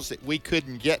calls that we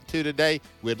couldn't get to today.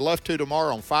 We'd love to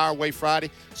tomorrow on Fire Away Friday.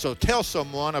 So tell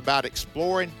someone about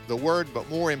exploring the Word, but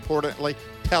more importantly,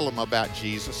 tell them about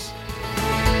Jesus.